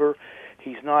Satinover.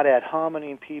 He's not ad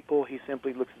hominem people. He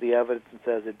simply looks at the evidence and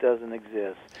says it doesn't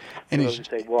exist. And he doesn't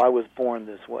say, well, I was born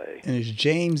this way. And is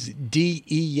James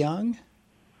D.E. Young?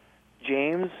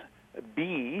 James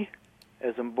B,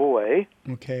 as in boy.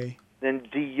 Okay. Then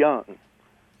D. Young.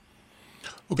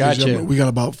 Okay, gotcha. Gentlemen, we got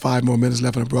about 5 more minutes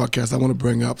left in the broadcast. I want to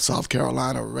bring up South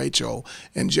Carolina, Rachel,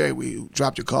 and Jay. We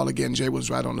dropped your call again. Jay was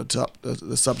right on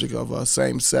the subject of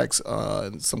same-sex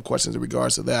and some questions in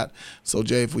regards to that. So,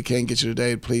 Jay, if we can't get you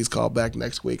today, please call back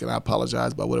next week, and I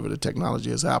apologize about whatever the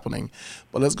technology is happening.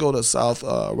 But let's go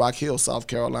to Rock Hill, South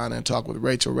Carolina, and talk with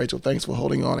Rachel. Rachel, thanks for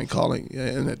holding on and calling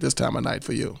in at this time of night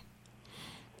for you.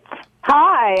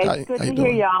 Hi, Hi, it's good how to you hear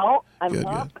doing? y'all. I'm Good,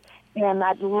 up, and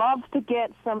I'd love to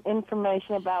get some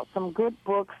information about some good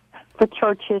books for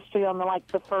church history on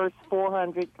the first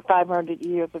 400, 500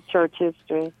 years of church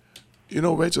history.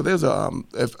 Rachel, there's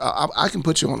if I can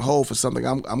put you on hold for something.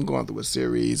 I'm going through a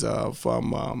series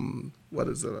from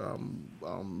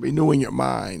Renewing Your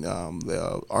Mind.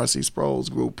 The R.C. Sproul's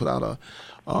group put out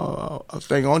a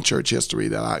thing on church history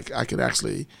that I could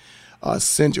actually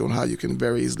send you on how you can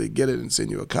very easily get it and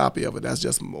send you a copy of it. That's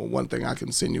just one thing I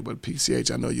can send you, but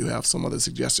PCH, I know you have some other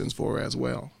suggestions for her as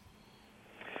well.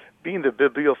 Being the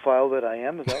bibliophile that I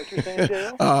am, is that what you're saying,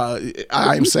 J.O.?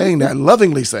 I'm saying that,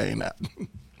 lovingly saying that.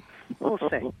 Well,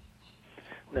 same.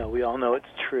 No, we all know it's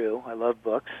true. I love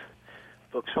books.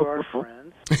 Books are our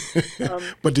friends.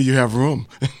 But do you have room?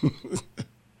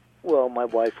 Well, my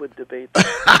wife would debate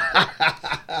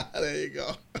that. There you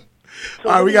go. So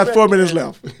All right, we got 4 minutes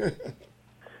left.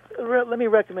 Let me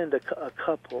recommend a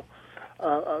couple,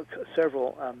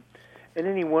 several, and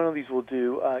any one of these will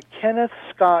do. Kenneth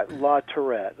Scott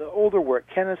LaTourette, the older work,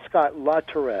 Kenneth Scott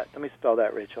LaTourette. Let me spell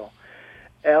that, Rachel.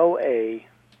 LaTourette.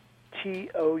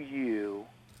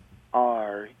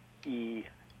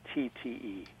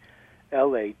 L-A-T-O-U-R-E-T-T-E.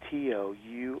 L-A-T-O-U-R-E-T-T-E.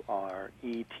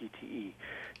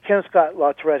 Kenneth Scott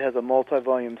LaTourette has a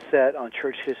multi-volume set on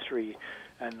church history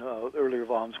and earlier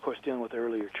volumes, of course, dealing with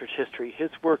earlier church history.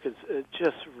 His work is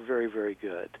just very, very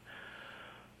good.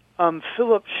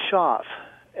 Philip Schaff,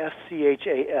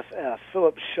 S-C-H-A-F-F,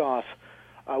 Philip Schaff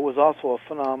was also a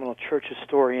phenomenal church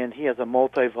historian. He has a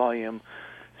multi-volume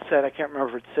set. I can't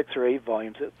remember if it's 6 or 8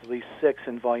 volumes. It's at least 6,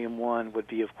 and volume 1 would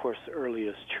be, of course, the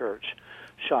earliest church.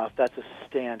 Schaff, that's a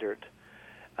standard.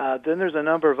 Then there's a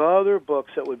number of other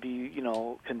books that would be,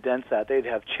 condense that. They'd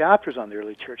have chapters on the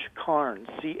early church. Carnes,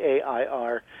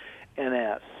 C-A-I-R-N-S.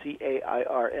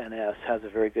 C-A-I-R-N-S has a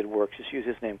very good work. Just use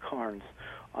his name, Carnes,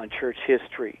 on church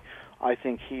history. I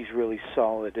think he's really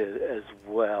solid as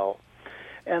well.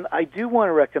 And I do want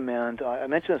to recommend, I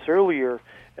mentioned this earlier,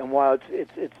 and while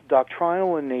it's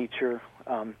doctrinal in nature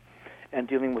and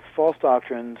dealing with false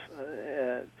doctrines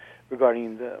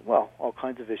regarding all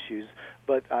kinds of issues,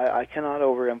 but I cannot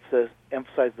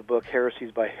emphasize the book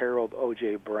Heresies by Harold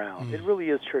O.J. Brown. It really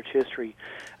is church history,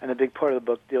 and a big part of the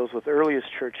book deals with earliest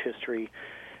church history.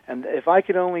 And if I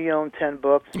could only own 10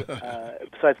 books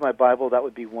besides my Bible, that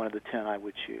would be one of the 10 I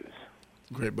would choose.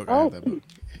 Great book. I have that book.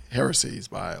 Heresies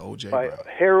by O.J. Brown.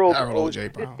 Harold O.J.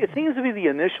 Brown. It seems to be the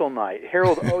initial night,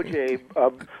 Harold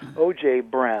O.J.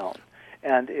 Brown.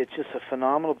 And it's just a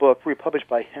phenomenal book, republished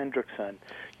by Hendrickson.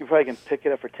 You probably can pick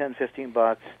it up for $10,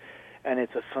 $15, and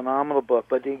it's a phenomenal book.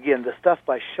 But again, the stuff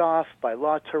by Schaff, by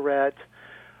LaTourette,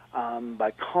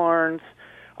 by Carnes.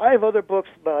 I have other books,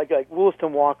 like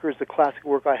Williston Walker's the classic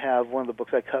work I have, one of the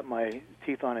books I cut my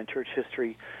teeth on in church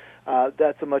history.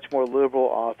 That's a much more liberal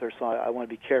author, so I want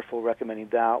to be careful recommending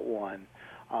that one.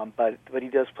 But he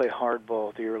does play hardball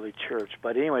at the early church.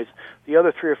 But anyways, the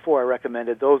other 3 or 4 I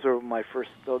recommended, those are my first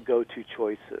go-to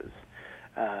choices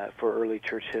for early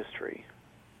church history.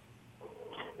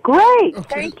 Great.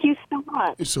 Okay. Thank you so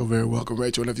much. You're so very welcome,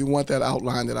 Rachel. And if you want that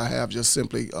outline that I have, just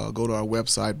simply go to our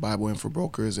website, Bible Info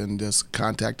Brokers, and just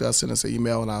contact us, send us an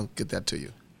email, and I'll get that to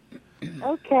you.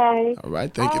 Okay. All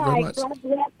right. Thank you very much. God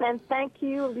bless, and thank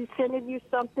you. We'll be sending you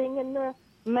something in the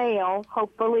mail.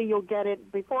 Hopefully you'll get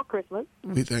it before Christmas.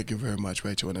 We thank you very much,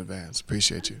 Rachel, in advance.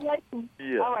 Appreciate you.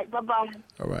 Yeah. All right. Bye-bye.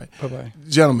 All right. Bye-bye.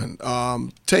 Gentlemen,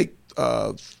 take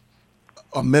a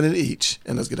minute each,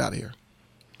 and let's get out of here.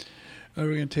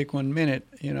 We're going to take 1 minute.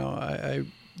 I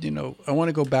want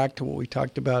to go back to what we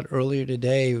talked about earlier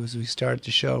today as we started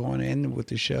the show. I want to end with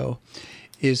the show,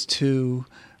 is to,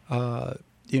 I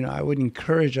would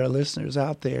encourage our listeners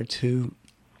out there to,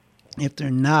 if they're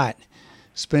not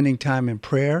spending time in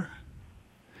prayer,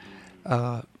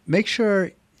 make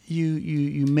sure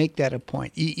you make that a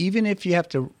point. Even if you have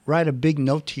to write a big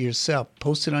note to yourself,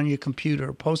 post it on your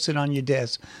computer, post it on your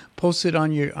desk, post it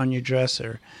on your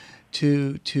dresser,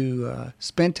 to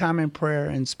spend time in prayer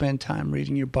and spend time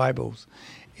reading your Bibles,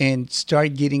 and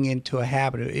start getting into a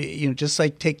habit of, just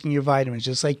like taking your vitamins,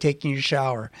 just like taking your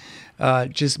shower,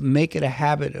 just make it a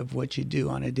habit of what you do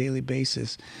on a daily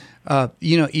basis.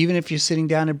 Even if you're sitting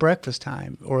down at breakfast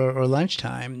time or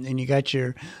lunchtime and you got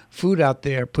your food out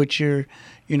there, put your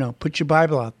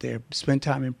Bible out there, spend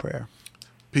time in prayer.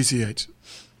 PCH.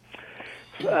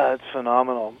 It's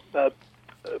phenomenal.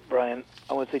 Brian,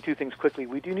 I want to say 2 things quickly.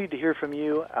 We do need to hear from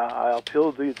you. I'll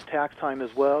appeal to the tax time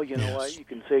as well. You know what? You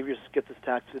can get this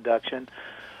tax deduction.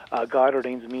 God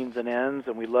ordains means and ends,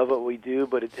 and we love what we do,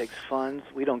 but it takes funds.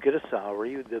 We don't get a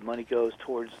salary. The money goes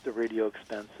towards the radio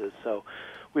expenses. So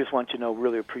we just want you to know,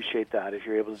 really appreciate that. If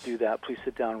you're able to do that, please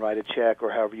sit down, write a check,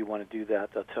 or however you want to do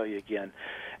that. They'll tell you again.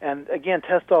 And again,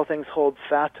 test all things, hold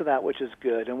fast to that which is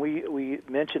good. And we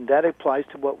mentioned that applies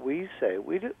to what we say.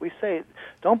 We say,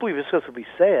 don't believe it's because we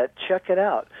say it. Check it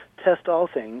out. Test all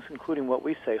things, including what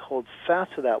we say. Hold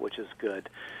fast to that which is good.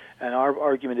 And our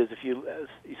argument is, if you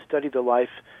study the life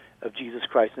of Jesus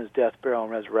Christ and his death, burial,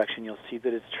 and resurrection, you'll see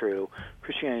that it's true.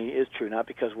 Christianity is true, not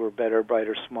because we're better,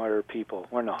 brighter, smarter people.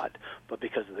 We're not, but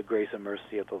because of the grace and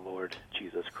mercy of the Lord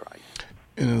Jesus Christ.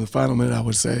 And in the final minute, I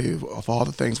would say, of all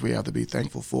the things we have to be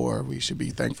thankful for, we should be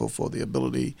thankful for the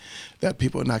ability that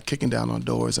people are not kicking down on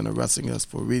doors and arresting us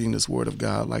for reading this Word of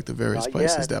God, like the various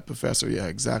places that Professor,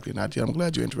 exactly. Not yet. I'm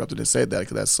glad you interrupted and said that,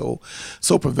 because that's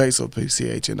so pervasive,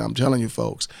 PCH. And I'm telling you,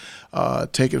 folks,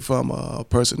 take it from a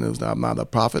person who's not a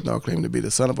prophet nor claiming to be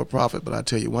the son of a prophet, but I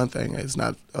tell you one thing, it's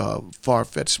not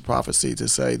far-fetched prophecy to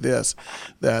say this,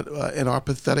 that in our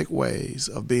pathetic ways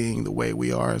of being the way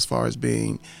we are, as far as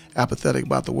being apathetic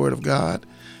about the Word of God,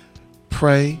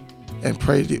 pray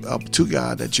to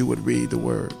God that you would read the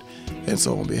Word. And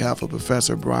so on behalf of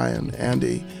Professor Brian,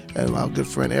 Andy, and my good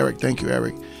friend Eric, thank you,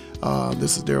 Eric,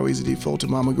 This is Daryl Easy D.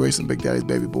 Fulton, Mama Grace, and Big Daddy's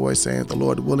baby boy, saying, the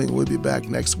Lord willing, we'll be back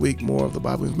next week. More of the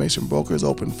Bible Information Brokers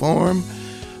Open Forum.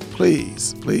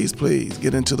 Please, please, please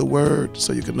get into the Word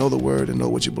so you can know the Word and know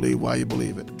what you believe, why you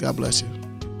believe it. God bless you.